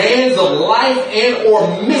the demands of life and or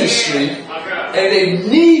ministry, and they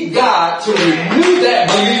need God to renew that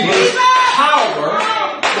believer's power,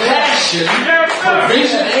 passion,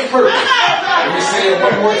 provision, and purpose. Let me say it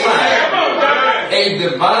one more time. A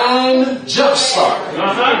divine jumpstart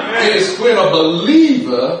is when a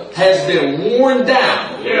believer has been worn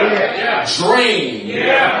down, drained,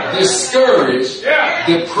 discouraged,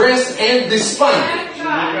 depressed, and despondent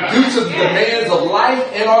due to the demands of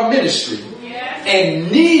life and our ministry,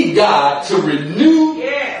 and need God to renew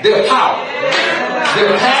their power,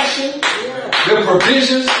 their passion, their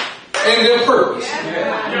provisions, and their purpose.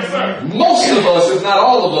 Most of us, if not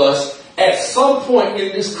all of us, at some point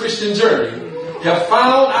in this Christian journey, have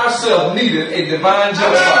found ourselves needing a divine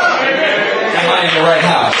jumpstart. Am I in the right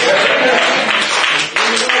house?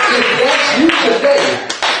 If that's you today,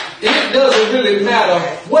 it doesn't really matter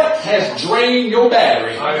what has drained your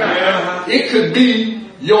battery. It could be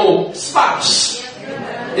your spouse.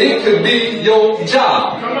 It could be your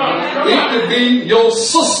job. It could be your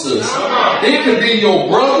sisters. It could be your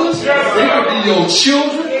brothers. It could be your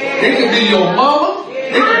children. It could be your mama.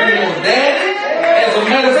 It could be your daddy. As a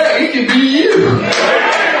matter of fact, it could be you.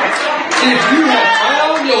 If you have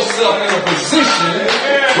found yourself in a position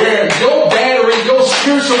where your battery, your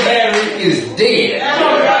spiritual battery is dead,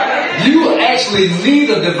 you actually need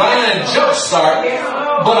a divine jumpstart.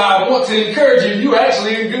 But I want to encourage you, you're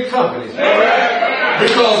actually in good company.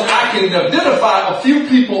 Because I can identify a few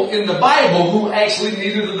people in the Bible who actually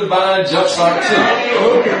needed a divine jumpstart too.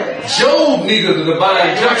 Job needed a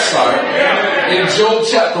divine jumpstart in Job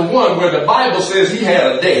chapter 1, where the Bible says he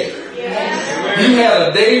had a day. He had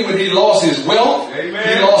a day when he lost his wealth, he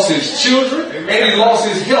lost his children, and he lost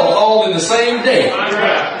his health all in the same day.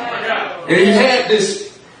 And he had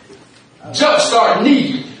this jumpstart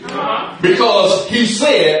need because he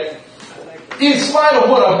said, in spite of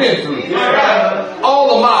what I've been through,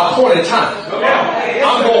 all of my appointed time,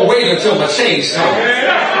 I'm going to wait until my change comes.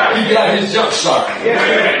 He got his jump start.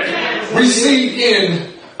 We see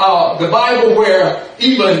in the Bible where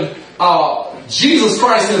even Jesus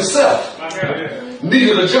Christ himself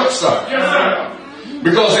needed a jump start.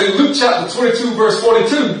 Because in Luke chapter 22 verse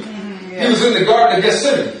 42, he was in the Garden of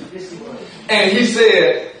Gethsemane. And he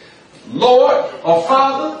said, Lord or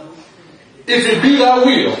Father, if it be thy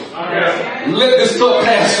will, let this cup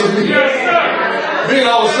pass from me. Then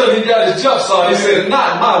all of a sudden he got his jump start. He said,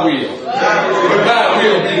 not my will, but thy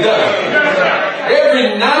will be done.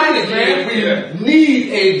 Every now and again we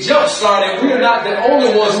need a jump start, and we're not the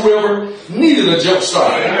only ones who ever needed a jump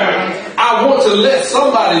start. I want to let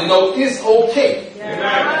somebody know it's okay.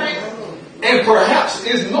 And perhaps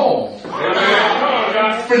it's normal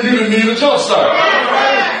for you to need a jump start.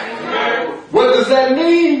 What does that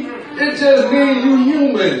mean? It just means you're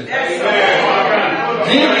human.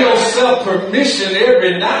 Give yourself permission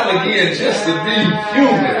every now and again just to be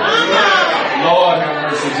human. Lord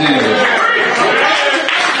have mercy, Jesus.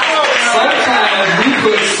 Sometimes we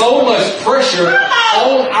put so much pressure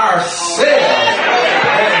on ourselves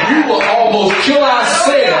that we will almost kill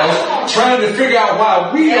ourselves trying to figure out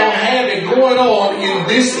why we don't have it going on in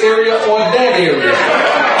this area or that area.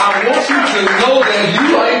 I want you to know that you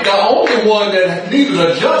ain't the only one that needed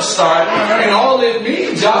a jump start, and all it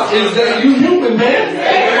means, Josh, is that you human, man.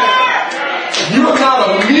 You're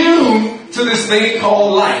not immune to this thing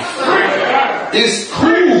called life. It's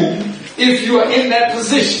cool if you are in that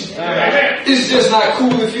position. It's just not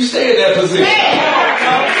cool if you stay in that position.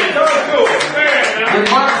 When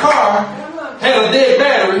my car had a dead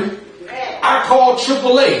battery, I called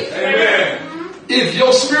AAA. If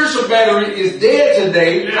your spiritual battery is dead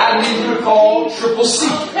today, I need you to call CCC.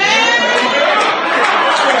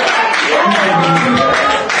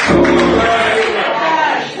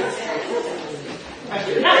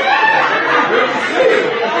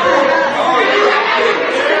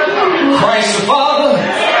 Christ the Father,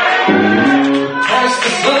 Christ the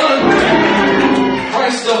Son,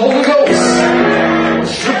 Christ the Holy Ghost,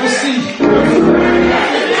 CCC.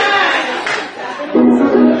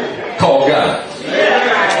 called God.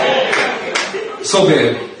 So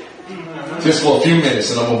then, just for a few minutes,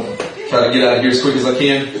 and I'm going to try to get out of here as quick as I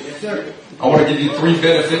can. I want to give you 3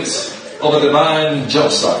 benefits of a divine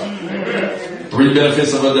jumpstart. 3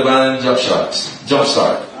 benefits of a divine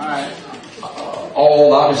jumpstart.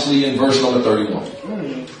 All obviously in verse number 31.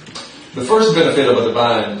 The first benefit of a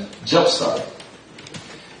divine jumpstart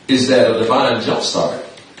is that a divine jumpstart,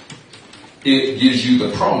 it gives you the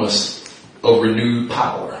promise of renewed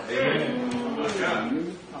power.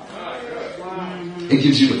 It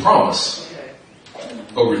gives you the promise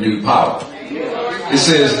of renewed power. It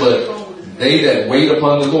says, but they that wait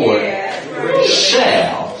upon the Lord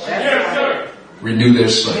shall renew their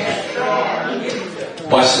strength.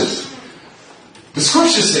 Watch this. The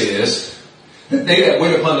scripture says that they that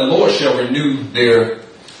wait upon the Lord shall renew their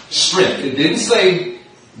strength. It didn't say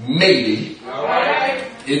maybe.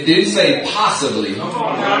 It didn't say possibly.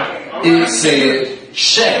 It said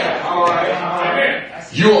shall.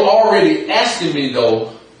 You're already asking me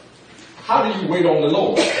though, how do you wait on the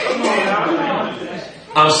Lord?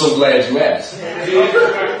 I'm so glad you asked.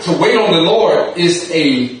 To wait on the Lord is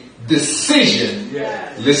a decision.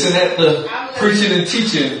 Listen at the preaching and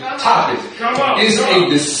teaching topic. It's a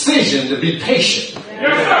decision to be patient.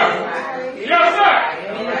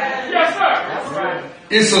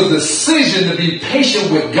 It's a decision to be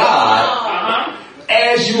patient with God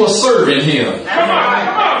as you are serving Him.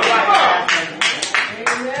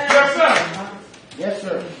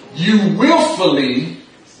 You willfully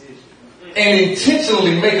and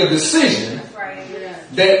intentionally make a decision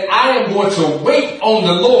that I am going to wait on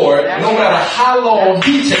the Lord no matter how long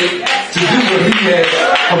He takes to do what He has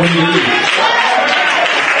for me to do.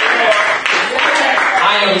 I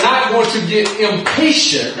am not going to get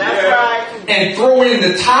impatient and throw in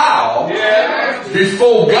the towel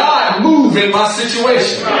before God moves in my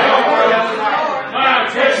situation.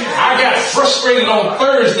 I got frustrated on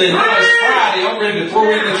Thursday. Now it's Friday. I'm ready to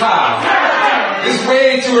throw in the towel. It's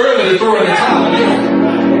way too early to throw in the towel.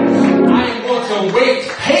 I am going to wait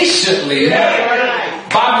patiently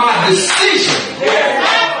by my decision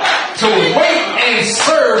to wait and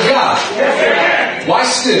serve God.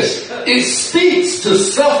 Watch this. It speaks to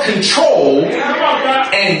self-control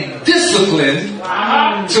and discipline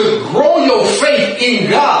to grow your faith in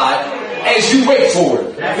God as you wait for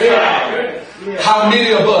it. How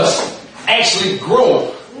many of us actually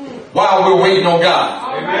grow while we're waiting on God?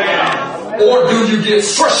 Or do you get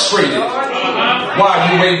frustrated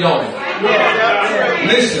while you're waiting on Him?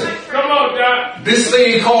 Listen, this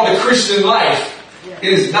thing called the Christian life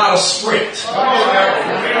is not a sprint. It's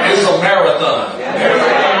a marathon.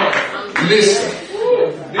 Listen,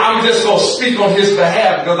 I'm just going to speak on his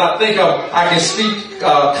behalf because I think I can speak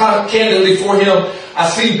candidly for him. I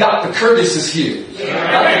see Dr. Curtis is here.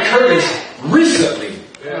 Dr. Curtis recently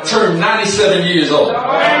turned 97 years old.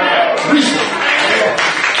 Recently.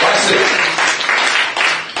 Watch this.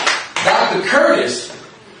 Dr. Curtis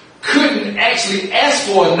couldn't actually ask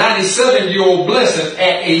for a 97-year-old blessing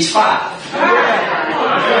at age 5.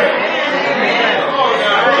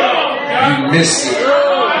 You missed it.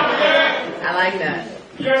 I like that.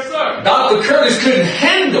 Yes, sir. Dr. Curtis couldn't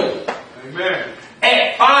handle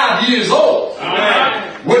at 5 years old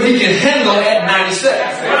what he can handle at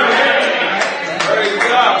 97.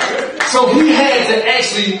 So he had to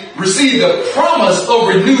actually receive the promise of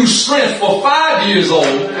renewed strength for 5 years old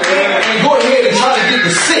and go ahead and try to get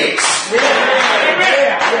to 6. He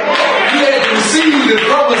had to receive the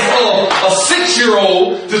promise of a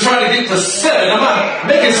 6-year-old to try to get to 7. Am I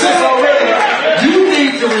making sense already? You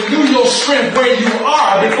need to renew your strength where you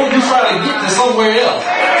are before you try to get to somewhere else.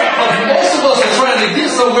 But most of us are trying to get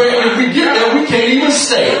somewhere, and if we get there, we can't even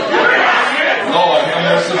stay. Lord, have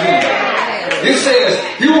mercy on me. It says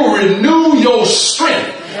He will renew your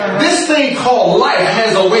strength. This thing called life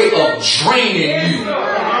has a way of draining you.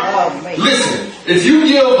 Listen, if you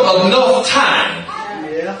give enough time,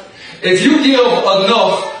 if you give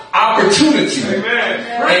enough opportunity,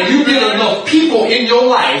 and you get enough people in your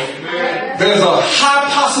life, there's a high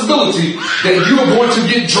possibility that you are going to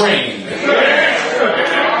get drained.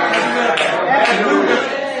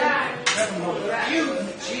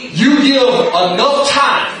 You give enough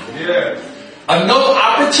time, enough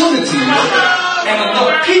opportunities, and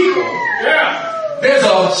enough people, there's a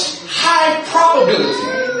high probability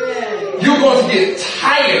you're going to get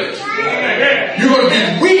tired. You're going to be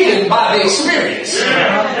weakened by the experience.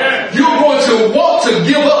 You're going to want to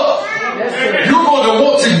give up. You're going to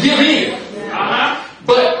want to give in.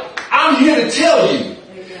 But I'm here to tell you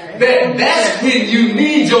that that's when you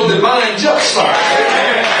need your divine jumpstart.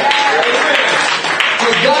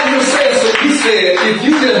 Because God himself, He said, if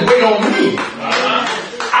you just wait on me,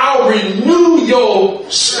 I'll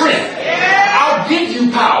your strength. I'll give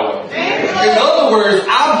you power. In other words,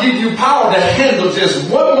 I'll give you power to handle just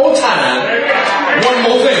one more time, one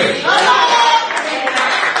more thing.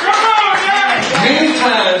 Many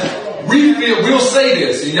times we'll say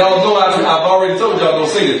this, and y'all know I've already told y'all don't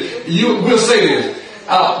say this. We'll say this.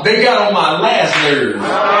 They got on my last nerve.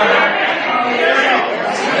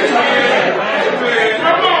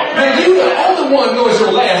 Man, you the only one who knows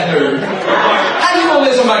your last nerve. How you gonna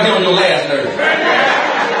let somebody get on your last nerve?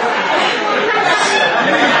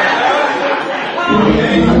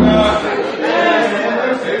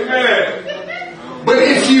 But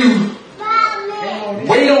if you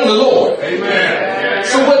wait on the Lord,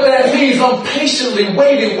 so what that means, I'm patiently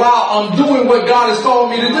waiting while I'm doing what God has called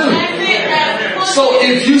me to do. So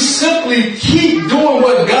if you simply keep doing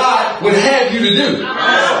what God would have you to do.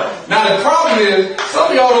 Now the problem is, some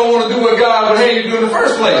of y'all don't want to do what God would have you to do in the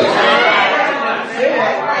first place.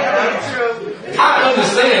 I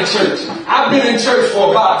understand church. I've been in church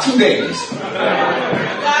for about 2 days.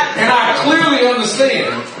 And I clearly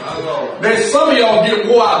understand that some of y'all get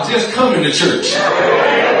wore out just coming to church.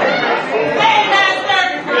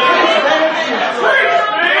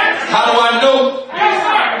 How do I know?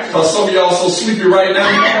 Because some of y'all so sleepy right now.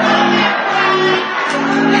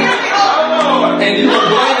 And you are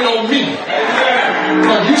blaming on me.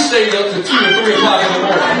 Because you stayed up to 2 or 3 o'clock in the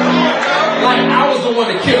morning. Like I was the one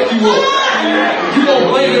that kept you up. You don't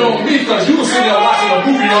blame it on me because you were sitting there watching a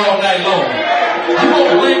movie all night long. You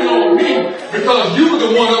don't blame it on me because you were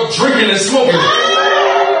the one up drinking and smoking.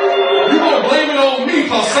 You don't blame it on me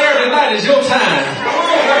because Saturday night is your time.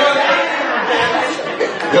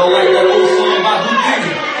 Y'all like that old song about Houdini?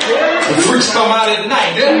 The freaks come out at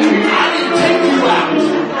night. I didn't take you out.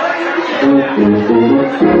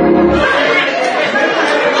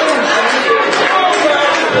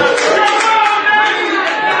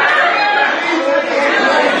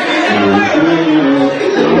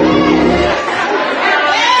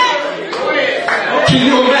 Can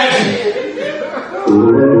you imagine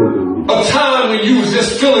a time when you was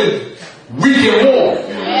just feeling weak and worn?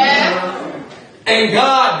 And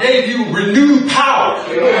God gave you renewed power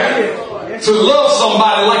to love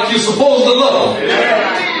somebody like you're supposed to love them.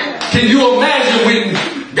 Can you imagine when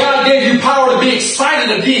God gave you power to be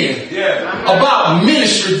excited again about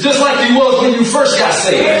ministry just like you was when you first got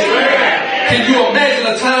saved? Can you imagine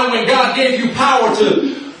a time when God gave you power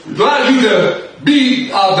to allow you to be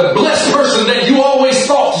the blessed person that you always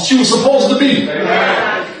thought that you were supposed to be?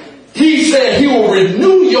 He said he will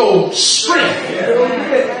renew your strength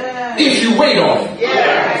if you wait on him.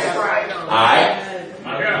 Alright?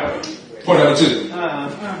 Point number 2.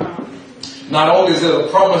 Not only is there a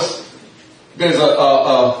promise, there's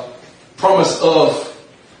a promise of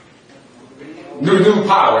renewed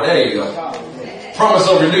power. There you go. Promise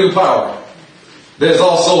of renewed power. There's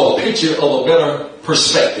also a picture of a better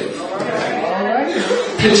perspective.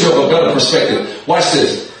 Picture of a better perspective. Watch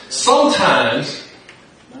this. Sometimes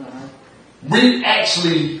we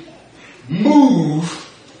actually move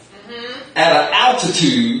at an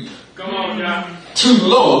altitude too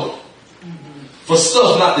low for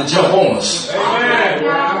stuff not to jump on us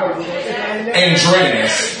and drain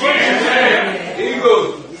us.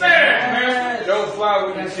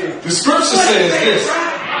 The scripture says this.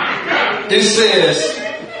 It says,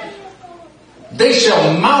 they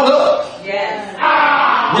shall mount up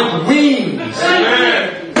with wings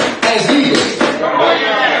as eagles.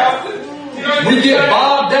 We get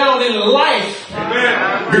bogged down in life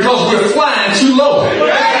because we're flying too low.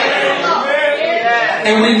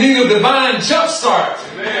 And we need a divine jump start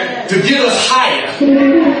to get us higher.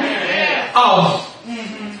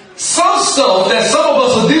 Some stuff that some of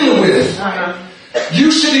us are dealing with,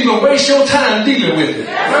 you shouldn't even waste your time dealing with it.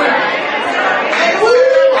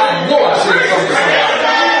 I know I said something.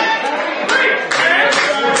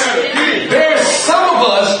 There's some of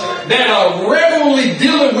us that are regularly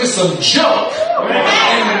dealing with some junk.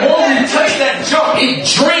 And the more we touch that junk, it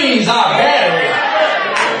drains our battery.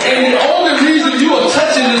 And the only reason you are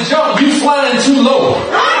touching the junk, you flying too low.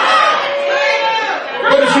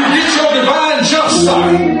 But if you get your divine jump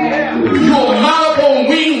start, you will mount up on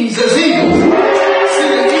wings as eagles. See,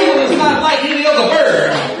 the eagle is not like any other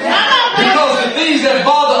bird. Because the things that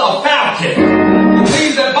bother a falcon, the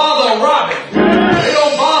things that bother a robin, they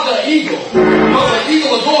don't bother an eagle. Because an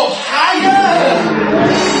eagle will go up high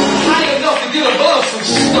enough to get above some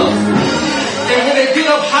stuff. And when they get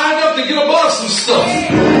up high enough to get above some stuff,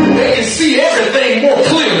 they can see everything more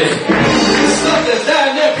clearly. The stuff that's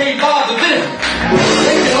down there can't bother them.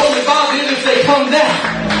 They can only bother it if they come down.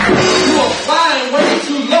 You are flying way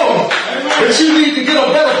too low, but you need to get a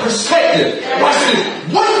better perspective. Watch this.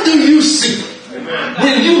 What do you see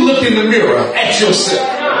when you look in the mirror at yourself,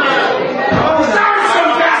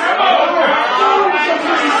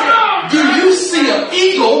 do you see an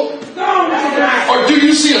eagle or do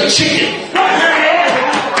you see a chicken?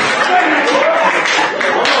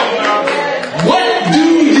 What do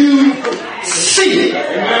you see?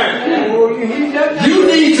 You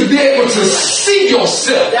need to be able to see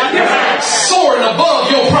yourself soaring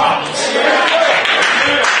above your problems.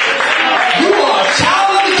 You are a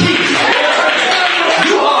child of the king.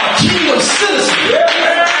 You are a kingdom citizen.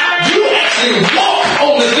 You actually walk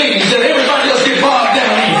on the things that everybody else get bogged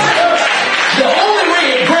down in. The only way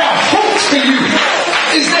it grabs hooks for you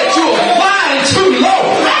is that you are flying too low.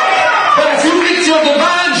 But if you get your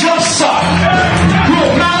divine jump start,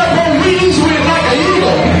 you'll mount up on wings with like an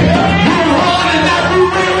eagle. You'll run and not be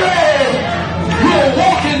weary. You'll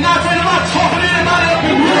walk and not faint. I'm not talking to anybody up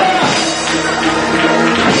in here.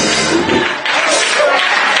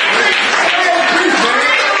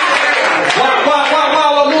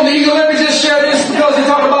 While I'm on the eagle, let me just share this because they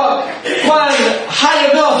talk about flying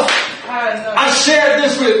high enough. I shared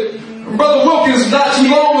this with Brother Wilkins not too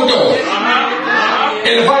long ago.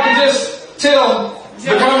 And if I can just tell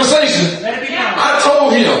the conversation, I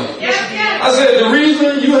told him, I said, the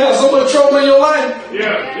reason you have so much trouble in your life,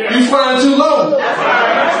 you flying too low.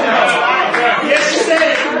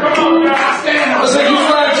 I said, you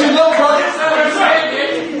flying too low, brother.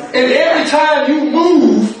 And every time you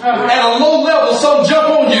move at a low level, some jump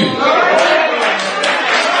on you.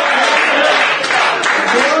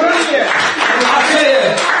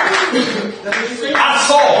 I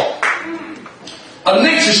saw a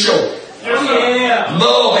nature show.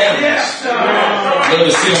 Love animals. Love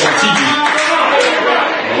to see them on TV.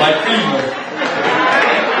 Like people.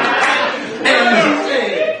 And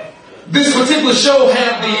this particular show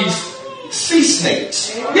had these sea snakes.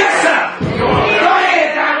 Yes, sir. Go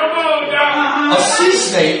ahead, Doc. A sea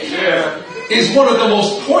snake is one of the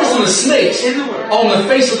most poisonous snakes on the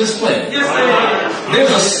face of this planet. There's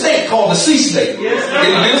a snake called the sea snake. It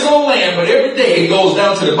lives on land, but every day it goes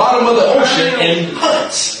down to the bottom of the ocean and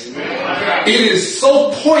hunts. It is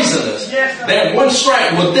so poisonous that one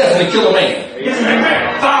strike will definitely kill a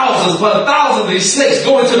man. Thousands of these snakes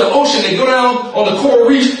go into the ocean. They go down on the coral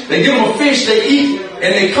reef. They give them a fish. They eat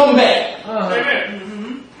and they come back.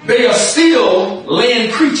 They are still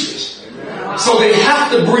land creatures. So they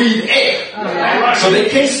have to breathe air. So they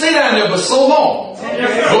can't stay down there but so long.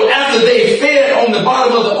 But after they fed on the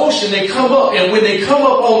bottom of the ocean, they come up. And when they come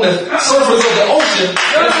up on the surface of the ocean,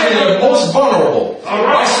 that's when they're most vulnerable.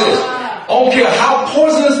 Watch this. I don't care how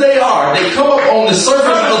poisonous they are, they come up on the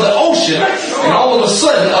surface of the ocean, and all of a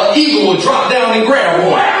sudden, an eagle will drop down and grab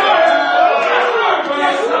one.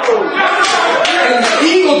 And the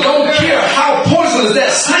eagle don't care how poisonous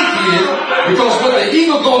that snake is, because what the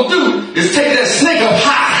eagle gonna do is take that snake up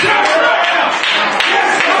high.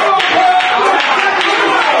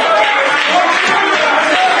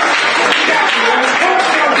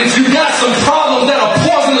 If you got some problems that are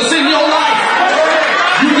poisonous in your life,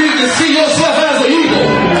 you need to see yourself as an eagle.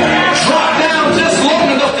 Drop down just long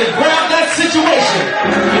enough to grab that situation.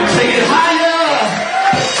 Take it higher.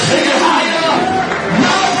 Take it higher.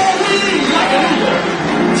 Now go wings like an eagle.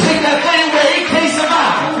 Take that thing where it can't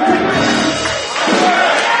survive.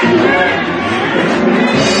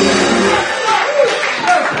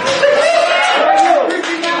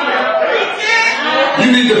 You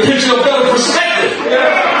need to picture a better perspective.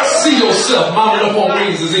 See yourself mounted up on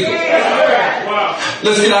wings as eagles.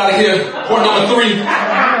 Let's get out of here. Point number 3.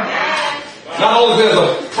 Not only there's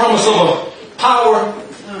a promise of a power,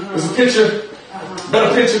 there's a picture, better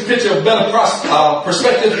picture of better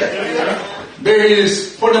perspective. There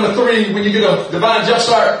is point number 3. When you get a divine jump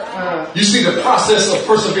start, you see the process of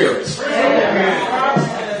perseverance.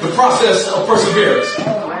 The process of perseverance.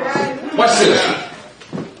 Watch this.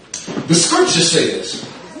 The scripture says,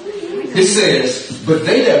 it says, but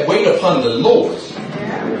they that wait upon the Lord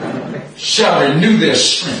shall renew their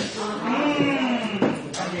strength.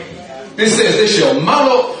 It says they shall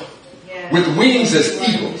mount up with wings as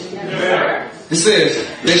eagles. It says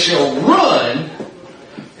they shall run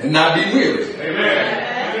and not be weary.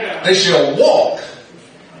 They shall walk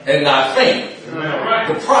and not faint.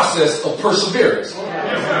 The process of perseverance.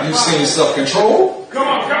 You've seen self-control.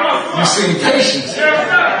 You've seen patience.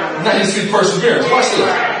 Now you see perseverance. Watch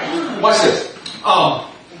this. Watch this.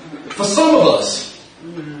 For some of us,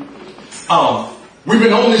 we've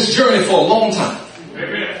been on this journey for a long time.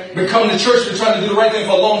 Been coming to church, been trying to do the right thing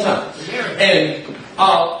for a long time. And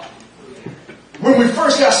when we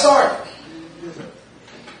first got started,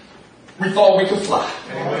 we thought we could fly.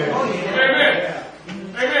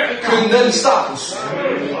 Couldn't nothing stop us.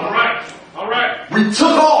 All right. We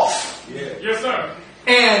took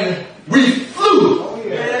And we flew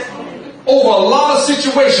over a lot of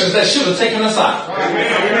situations that should have taken us out.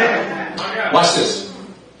 Watch this.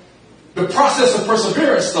 The process of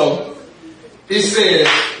perseverance, though, it says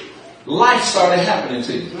life started happening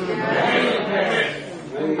to you.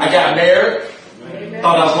 I got married,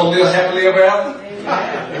 thought I was going to live happily ever after,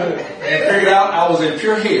 and figured out I was in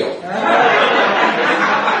pure hell.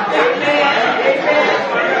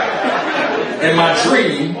 And my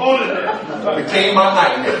dream became my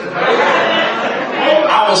nightmare.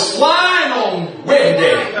 I was flying on wedding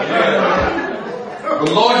day.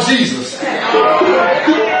 But Lord Jesus.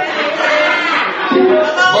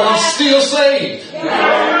 But I'm still saved.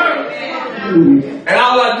 And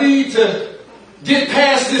all I need to get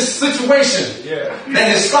past this situation that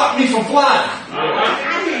has stopped me from flying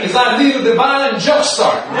is I need a divine jump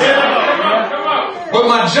start. But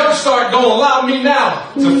my jump start don't allow me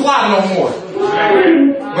now to fly no more.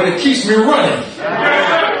 But it keeps me running.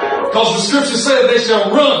 Because the scripture says they shall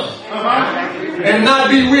run and not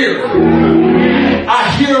be weary. I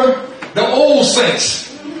hear the old saints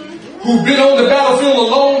who've been on the battlefield a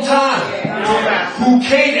long time, who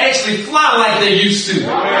can't actually fly like they used to.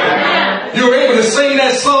 You're able to sing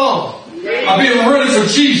that song. I've been running for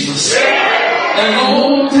Jesus a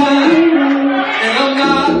long time, and I'm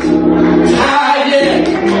not tired yet.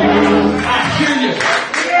 I hear you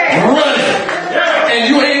running, and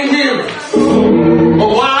you ain't weary. But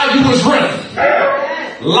while you was running,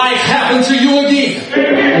 life happened to you again,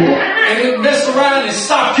 and it messed around and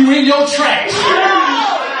stopped you in your tracks.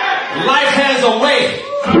 Life has a way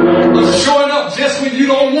of showing up just when you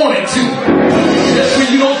don't want it to. Just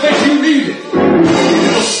when you don't think you need it.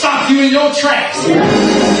 It'll stop you in your tracks.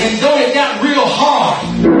 And though it got real hard,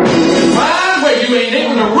 find where you ain't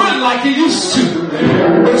able to run like you used to,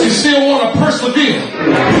 but you still want to persevere.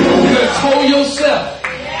 You have told yourself,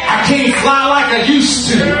 I can't fly like I used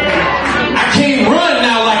to. I can't run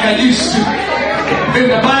now like I used to. Then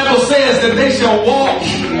the Bible says that they shall walk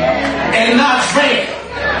and not faint.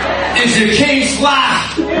 If you can't fly,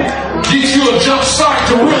 get you a jump start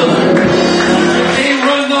to run. You can't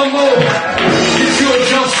run no more. Get you a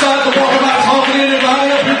jump start to walk about talking anybody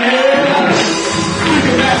up in here.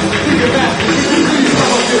 Think about it. Would you please come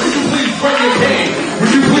up here? Would you please bring your cane?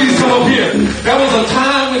 Would you please come up here? There was a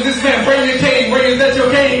time when this man, bring your cane. Is that your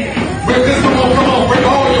cane? Bring this, come on, break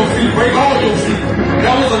all your feet. Break all your feet.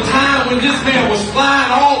 There was a time when this man was flying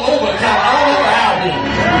all over Albion.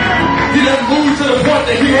 He done moved to the point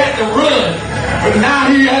that he had to run. But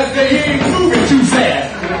now he ain't moving too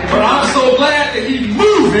fast. But I'm so glad that he's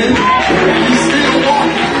moving and he's still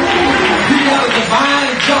walking. He got a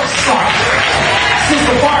divine jump start.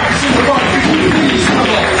 Sister Barbie, could you please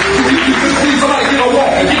come up? Could you please, somebody get a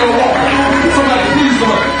walker. Somebody please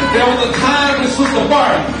come up. There was a time when Sister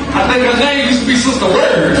Barbie, I think her name used to be Sister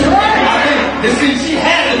Word. She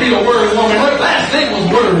had to be a word woman. Her last name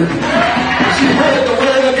was Word. She heard the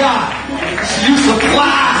word of God. She used to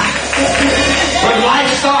fly, but life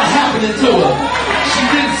started happening to her. She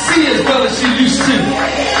didn't see as well as she used to.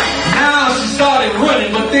 Now she started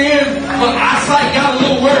running, but eyesight got a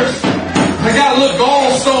little worse. I got a little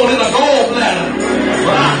gallstone in a gallbladder.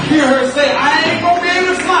 But I hear her say, I ain't gonna be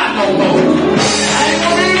able to fly no more. I ain't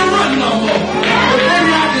gonna be able to run no more. But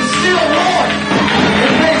maybe I can still walk. It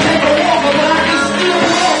may take a walker, but I can still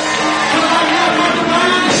walk. Because I got my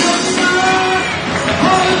divine jump start.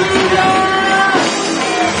 Hallelujah.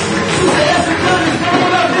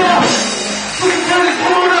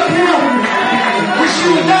 When she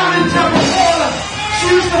was down in Temple Water, she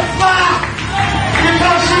used to fly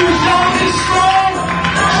because she was young and strong.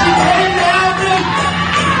 She came to Albion.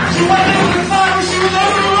 She wasn't able to fly, but she was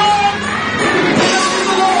able to run. Because she was a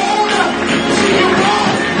little older, she could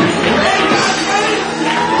walk. Ain't God great?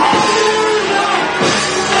 Hallelujah.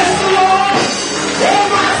 Bless the Lord. Oh,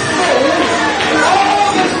 my soul. Oh,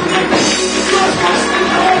 that's within me. George Washington,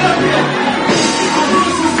 come on up here. I'm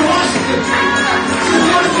doing Sister Washington.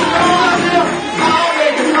 Sister Washington, come on up here. Oh,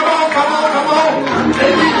 baby, come on.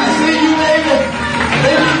 They need to see you, baby.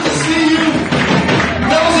 They need to see you.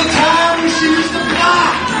 There was a time when she used to fly.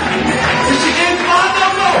 But she can't fly no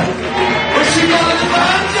more. But she got a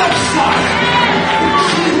divine jump start.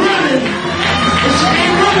 She's running. But she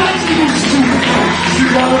can't run like she used to. She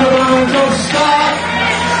got a divine jump start.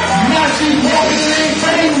 Now she's walking and ain't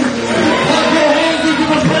fainting. Clap your hands and give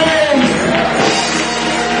a praise.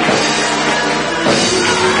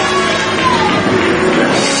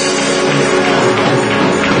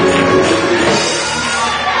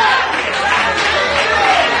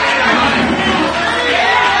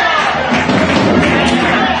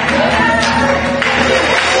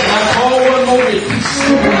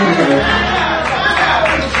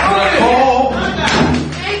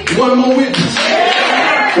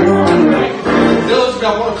 me,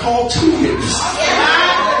 I want to call 2 witnesses.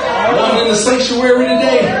 One in the sanctuary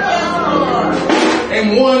today,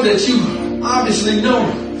 and one that you obviously know.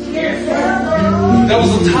 There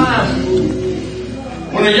was a time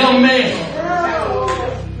when a young man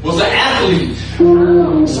was an athlete,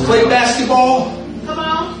 played basketball,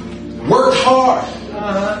 worked hard,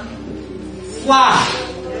 fly,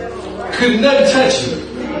 could never touch him.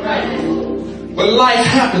 But life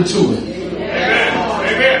happened to him.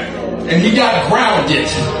 And he got grounded.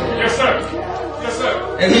 Yes, sir. Yes, sir.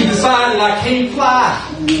 And he decided, I can't fly,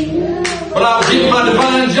 but I'll get my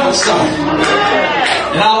divine jump start.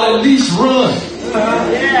 And I'll at least run.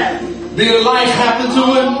 Then life happened to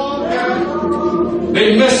him.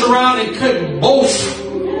 They messed around and cut both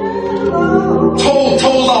toes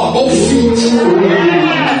off both feet.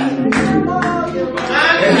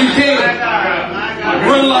 And he can't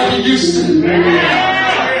run like he used to.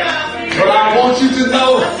 But I want you to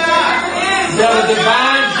know that a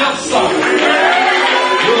divine jump start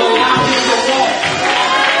will allow him to walk.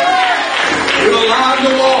 It will allow him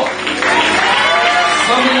to walk.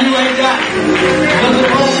 Some of you ain't got nothing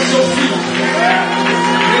wrong with your feet.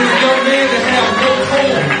 There's a young man that have no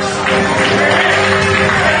toes.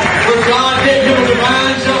 But God gave him a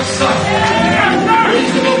divine jump start.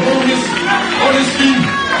 Raised him up on his feet.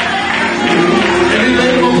 And he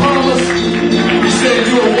made him a promise. He said,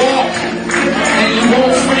 you'll walk and you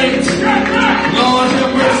won't faint. Lord,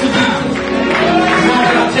 have mercy, Jesus. Now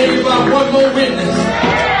can I tell you about one more witness?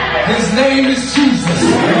 His name is Jesus.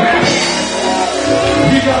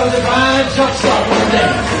 He got a divine jump start one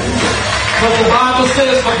day. But the Bible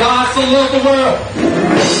says, for God so loved the world,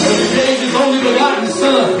 that he gave his only begotten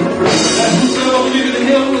Son, that whosoever believeth in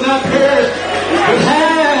him will not perish, but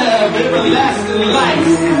have everlasting life.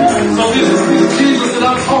 So this is Jesus that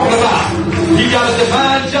I'm talking about. He got a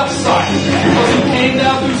divine jump start because he came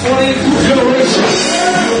down through 42 generations.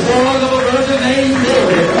 He was born of a virgin named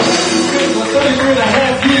Mary. For 33 and a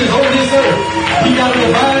half years on this earth, he got a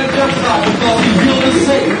divine jump start because he healed the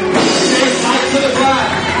sick, gave sight to the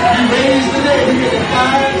blind, he raised the dead. He got a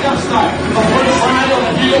divine jump start of one Friday on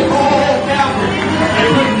the hill called Calvary.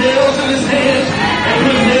 They put nails in his hands and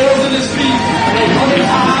put nails in his feet. They hung him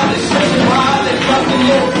high, they stretched him high, they dropped him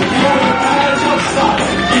low. He got a divine jump start.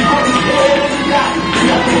 He hung his head and he died. He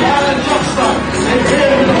got a divine jump start. They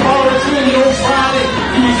buried him in the forest tomb on Friday.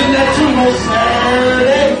 He was in that tomb on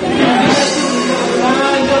Saturday. He was in that tomb. He got a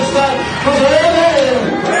divine jump start. Because amen,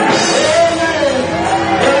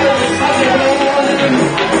 Sunday morning,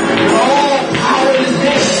 with all power in his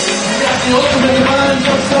hand, he got the ultimate divine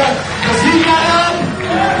jump start. Because he got up,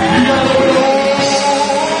 he got over it all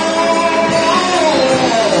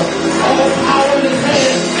power in his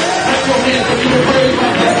hand. That's your hands if you were praised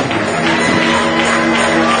like that.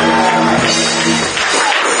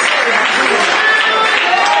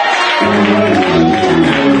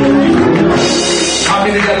 How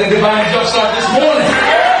many got the divine jump start this morning?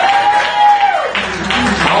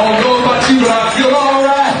 I don't know about you, but I feel all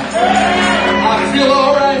right. I feel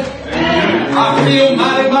all right. I feel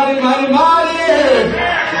mighty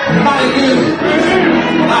good.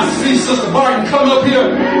 When I see Sister Barton come up here,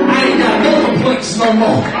 I ain't got no complaints no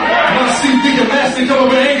more. When I see Deacon Massey come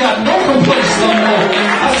up here, I ain't got no complaints no more.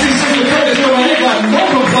 I see Sister Curtis come up here, I ain't got no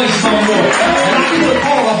complaints no more. And I could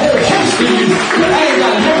call a whole host of you, but I ain't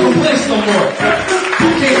got no complaints no more. I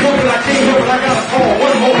can't help it, I gotta call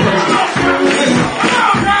one more person. Listen.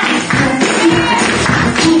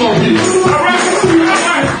 2 more people.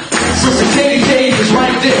 Sister Katie Cage is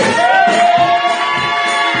right there.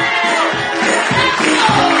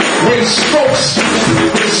 When strokes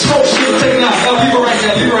should have taken out. Oh, leave it right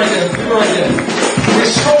there. When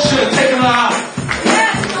strokes should have taken her out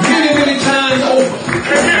many times over.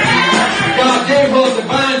 God gave her a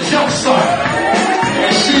divine jump start.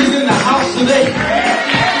 And she's in the house today.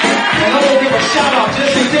 And I'm going to give a shout out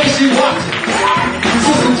just in case she watching.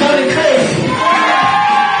 Sister Johnny Craig.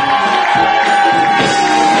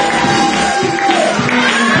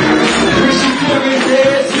 When she could have been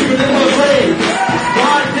dead, she was in her grave.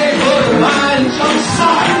 God gave her a divine jump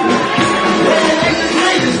start. It ain't the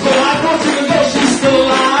greatest, but I want you to know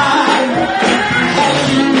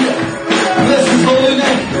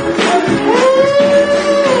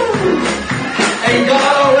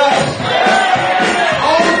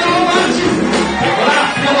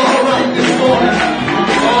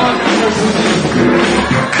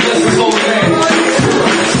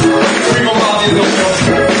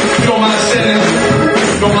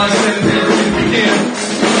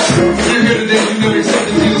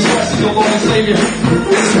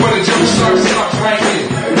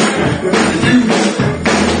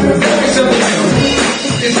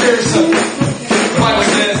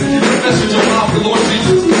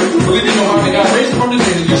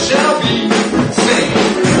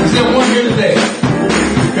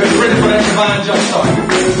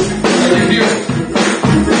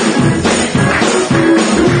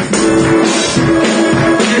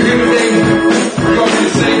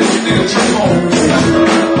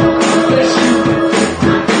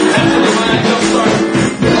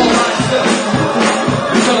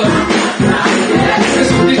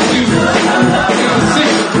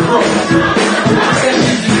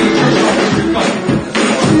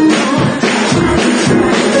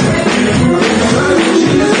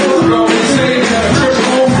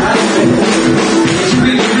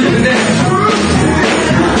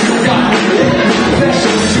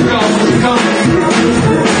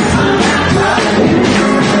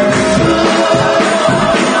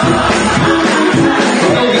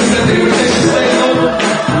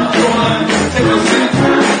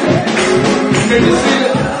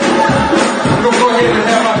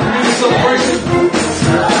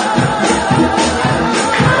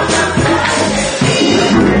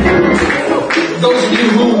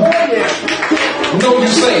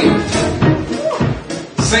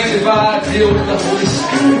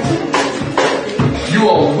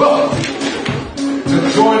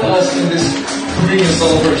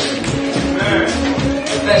celebration.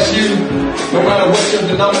 If that's you, no matter what your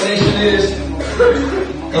denomination is,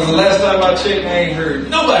 because the last time I checked, I ain't heard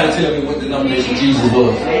nobody tell me what denomination Jesus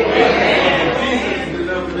was.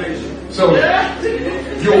 So,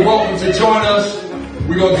 you're welcome to join us.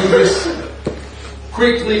 We're going to do this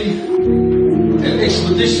quickly and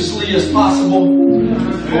expeditiously as possible.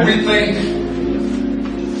 But we thank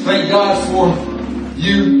God for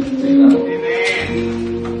you.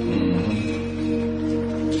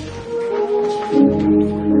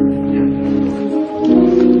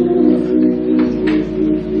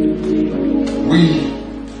 We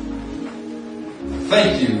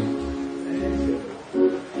thank you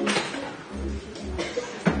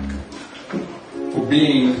for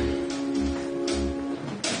being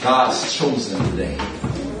God's chosen today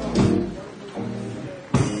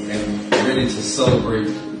and ready to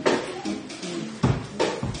celebrate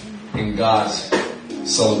in God's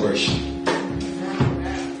celebration.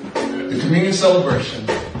 The communion celebration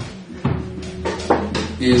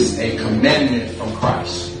is a commandment from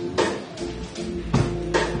Christ.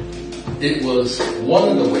 It was one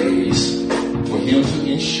of the ways for him to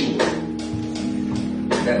ensure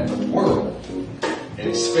that the world, and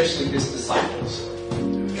especially his disciples,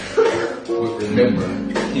 would remember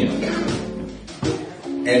him.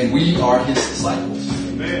 And we are his disciples.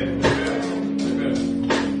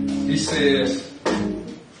 He says,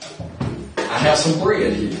 I have some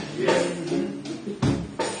bread here.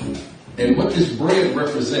 And what this bread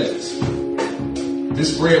represents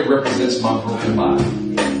my broken body.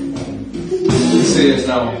 He says,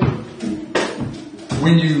 now,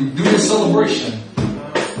 when you do this celebration,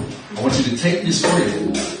 I want you to take this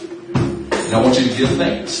bread and I want you to give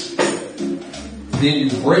thanks. Then you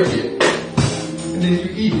break it and then you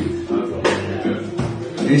eat it.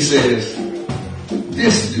 And he says,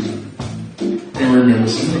 this do in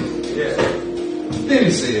remembrance of me. Then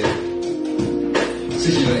he said,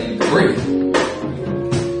 since you don't eat bread,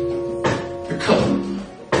 the cup.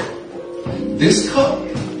 This cup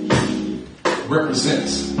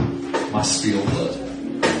represents my spilled blood.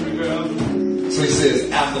 So he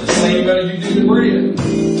says, after the same manner you do the bread,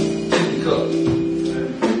 take the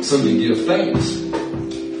cup. So you give thanks,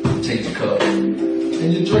 take the cup,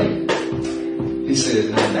 and you drink. He says,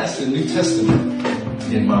 now that's the New Testament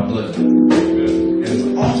in my blood. And as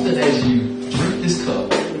often as you drink this cup,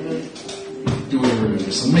 do it in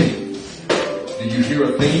remembrance of me. Did you hear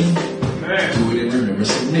a theme? Do it in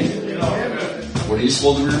remembrance of me. What are you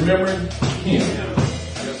supposed to be remembering? Him.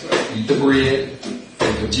 Eat the bread,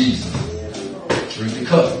 think of Jesus. Drink the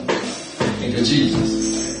cup, think of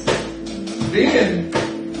Jesus. Then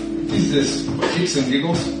he just kicks and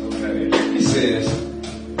giggles. He says,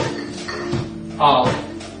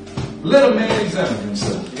 let a man examine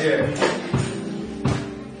himself.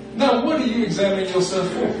 Now, what do you examine yourself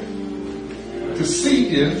for? To see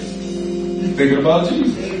if you're thinking about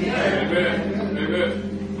Jesus.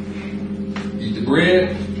 Eat the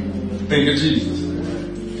bread, think of Jesus.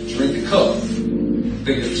 Drink the cup,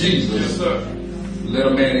 think of Jesus. Let a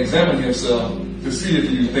man examine himself to see if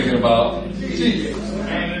you're thinking about Jesus.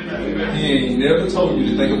 He ain't never told you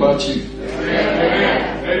to think about you.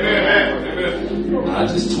 I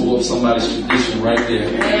just tore up somebody's tradition right there.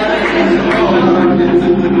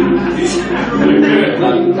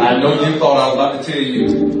 I know you thought I was about to tell you,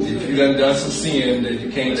 if you done some sin, that you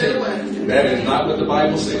can't take it. That is not what the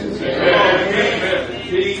Bible says.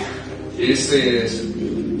 It says,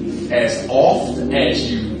 as often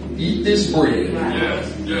as you eat this bread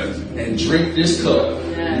and drink this cup,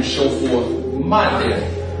 you show forth my death,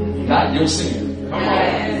 not your sin.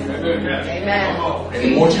 And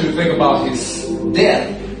he wants you to think about his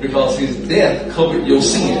death, because his death covered your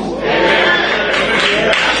sin.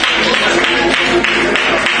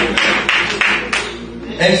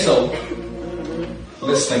 And so,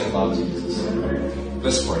 let's think about Jesus.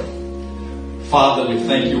 Let's pray. Father, we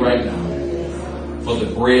thank you right now for the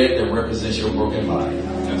bread that represents your broken body,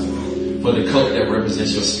 for the cup that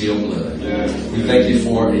represents your spilled blood. We thank you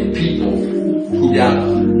for a people who got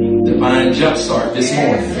a divine jump start this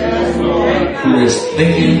morning, who is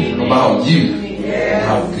thinking about you,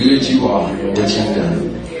 how good you are and what you've done.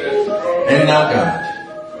 And now, God,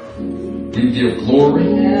 we give glory,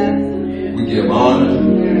 we give honor,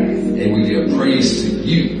 and we give praise to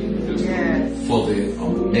you for the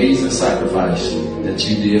amazing sacrifice that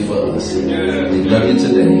you did for us. We love you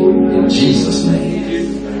today. In Jesus'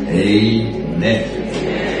 name, amen.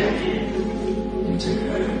 You too.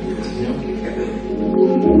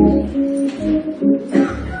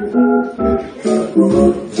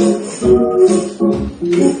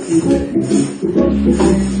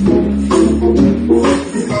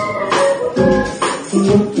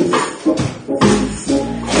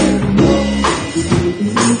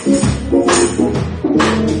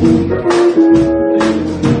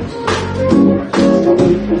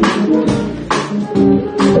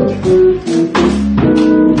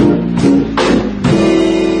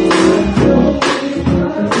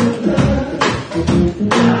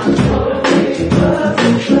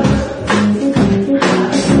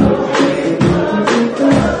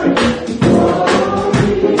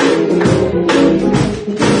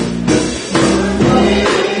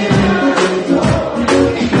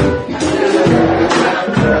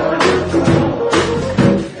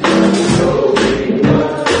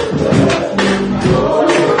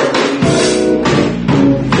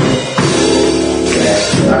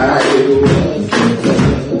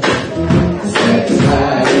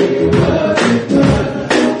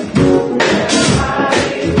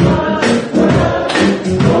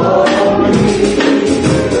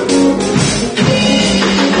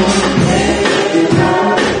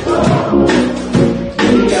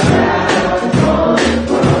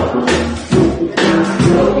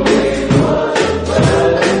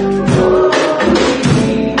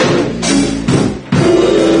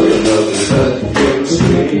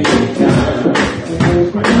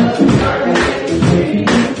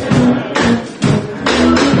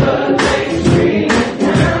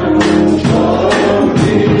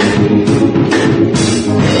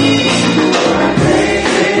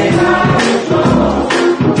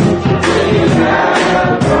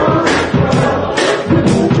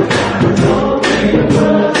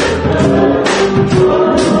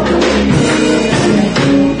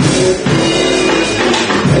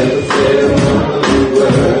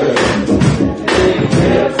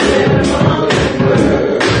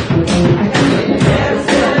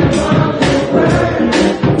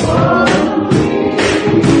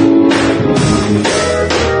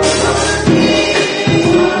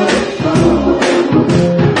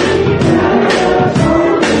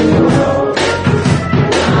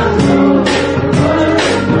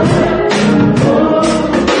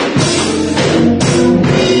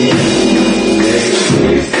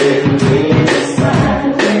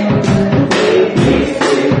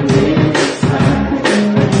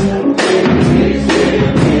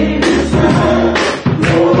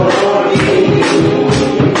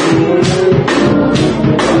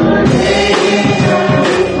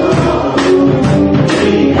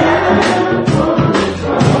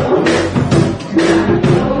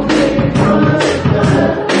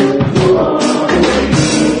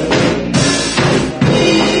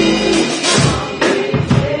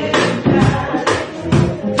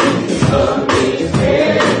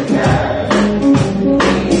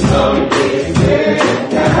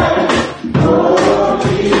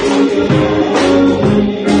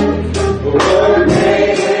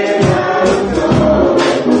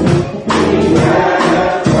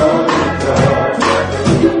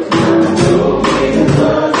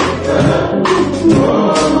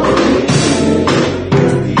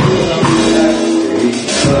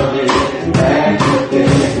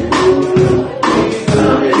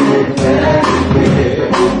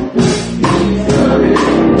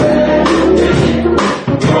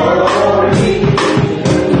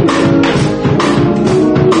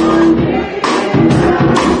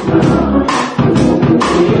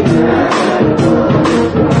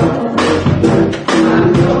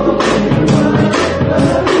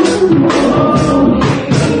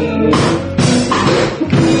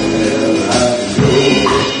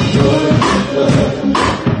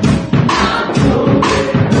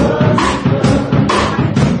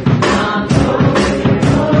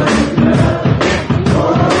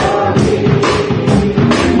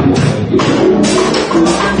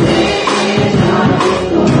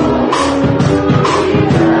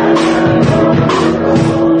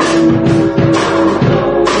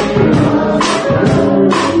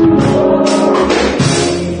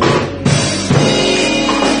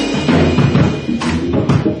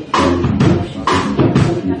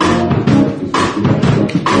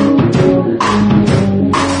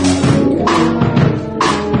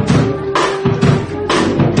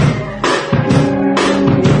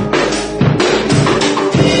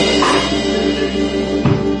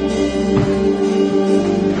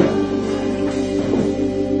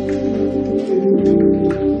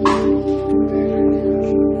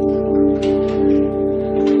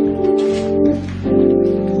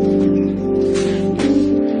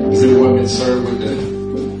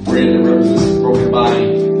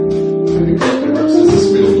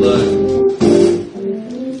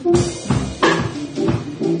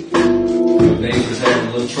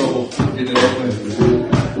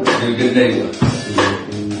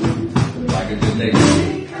 Like a good neighbor.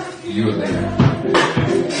 you are there.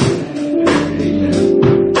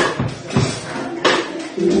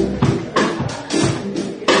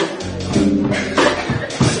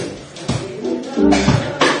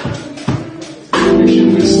 If you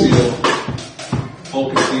would still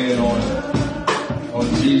focus in on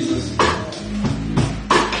Jesus,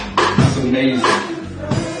 it's amazing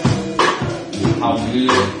how good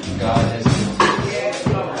God has been.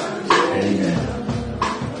 Amen.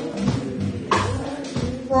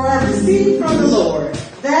 For I received from the Lord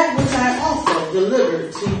that which I also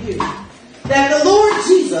delivered to you. That the Lord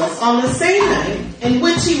Jesus, on the same night in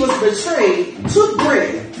which he was betrayed, took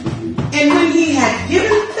bread. And when he had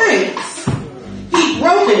given thanks, he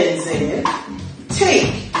broke it and said,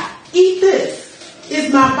 "Take, eat this,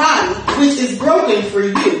 is my body which is broken for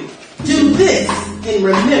you. Do this in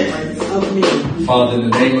remembrance of me." Father, in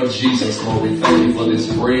the name of Jesus, Lord, we thank you for this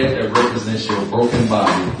bread that represents your broken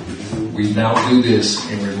body. We now do this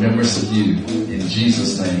in remembrance of you. In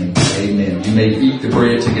Jesus' name, amen. You may eat the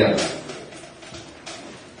bread together.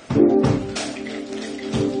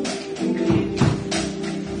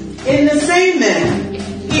 In the same manner,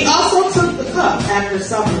 he also took the cup after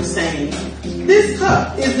supper, saying, "This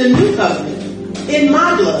cup is the new covenant in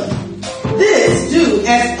my blood. This do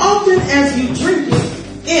as often as you drink it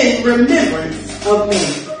in remembrance of me."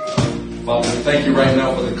 Father, we thank you right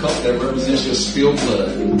now for the cup that represents your spilled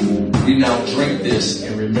blood. We now drink this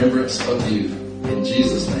in remembrance of you. In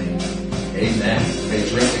Jesus' name, amen. May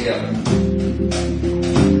drink together.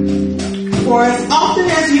 For as often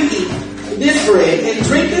as you eat this bread and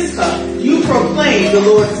drink this cup, you proclaim the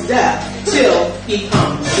Lord's death till he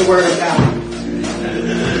comes. The word of God.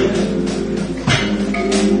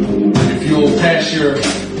 If you will pass your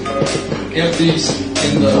empties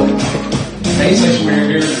in the main sanctuary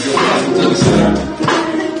here, you'll pass them to the center.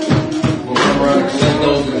 We'll come around and collect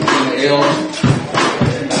those in the L,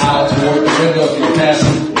 the aisle toward the window. If you're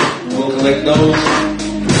passing, we'll collect those.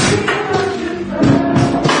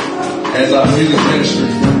 As our music ministry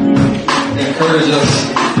encourage us,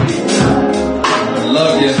 I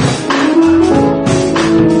love you.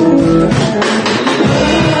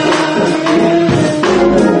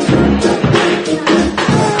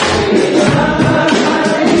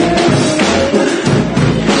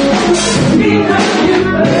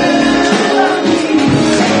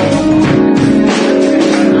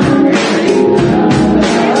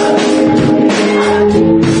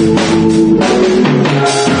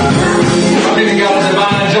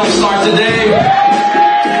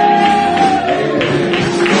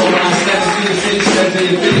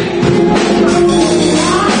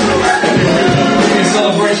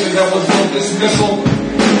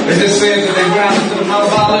 It just says that they went out into the Mount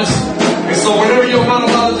of Olives. And so whatever your Mount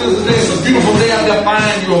of Olives is today, it's a beautiful day out there.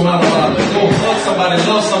 Find your Mount of Olives. Go hug somebody,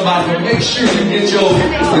 love somebody, but make sure you get your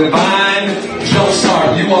divine jump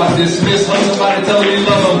start. You are dismissed. Hug somebody, tell them you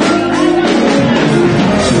love them.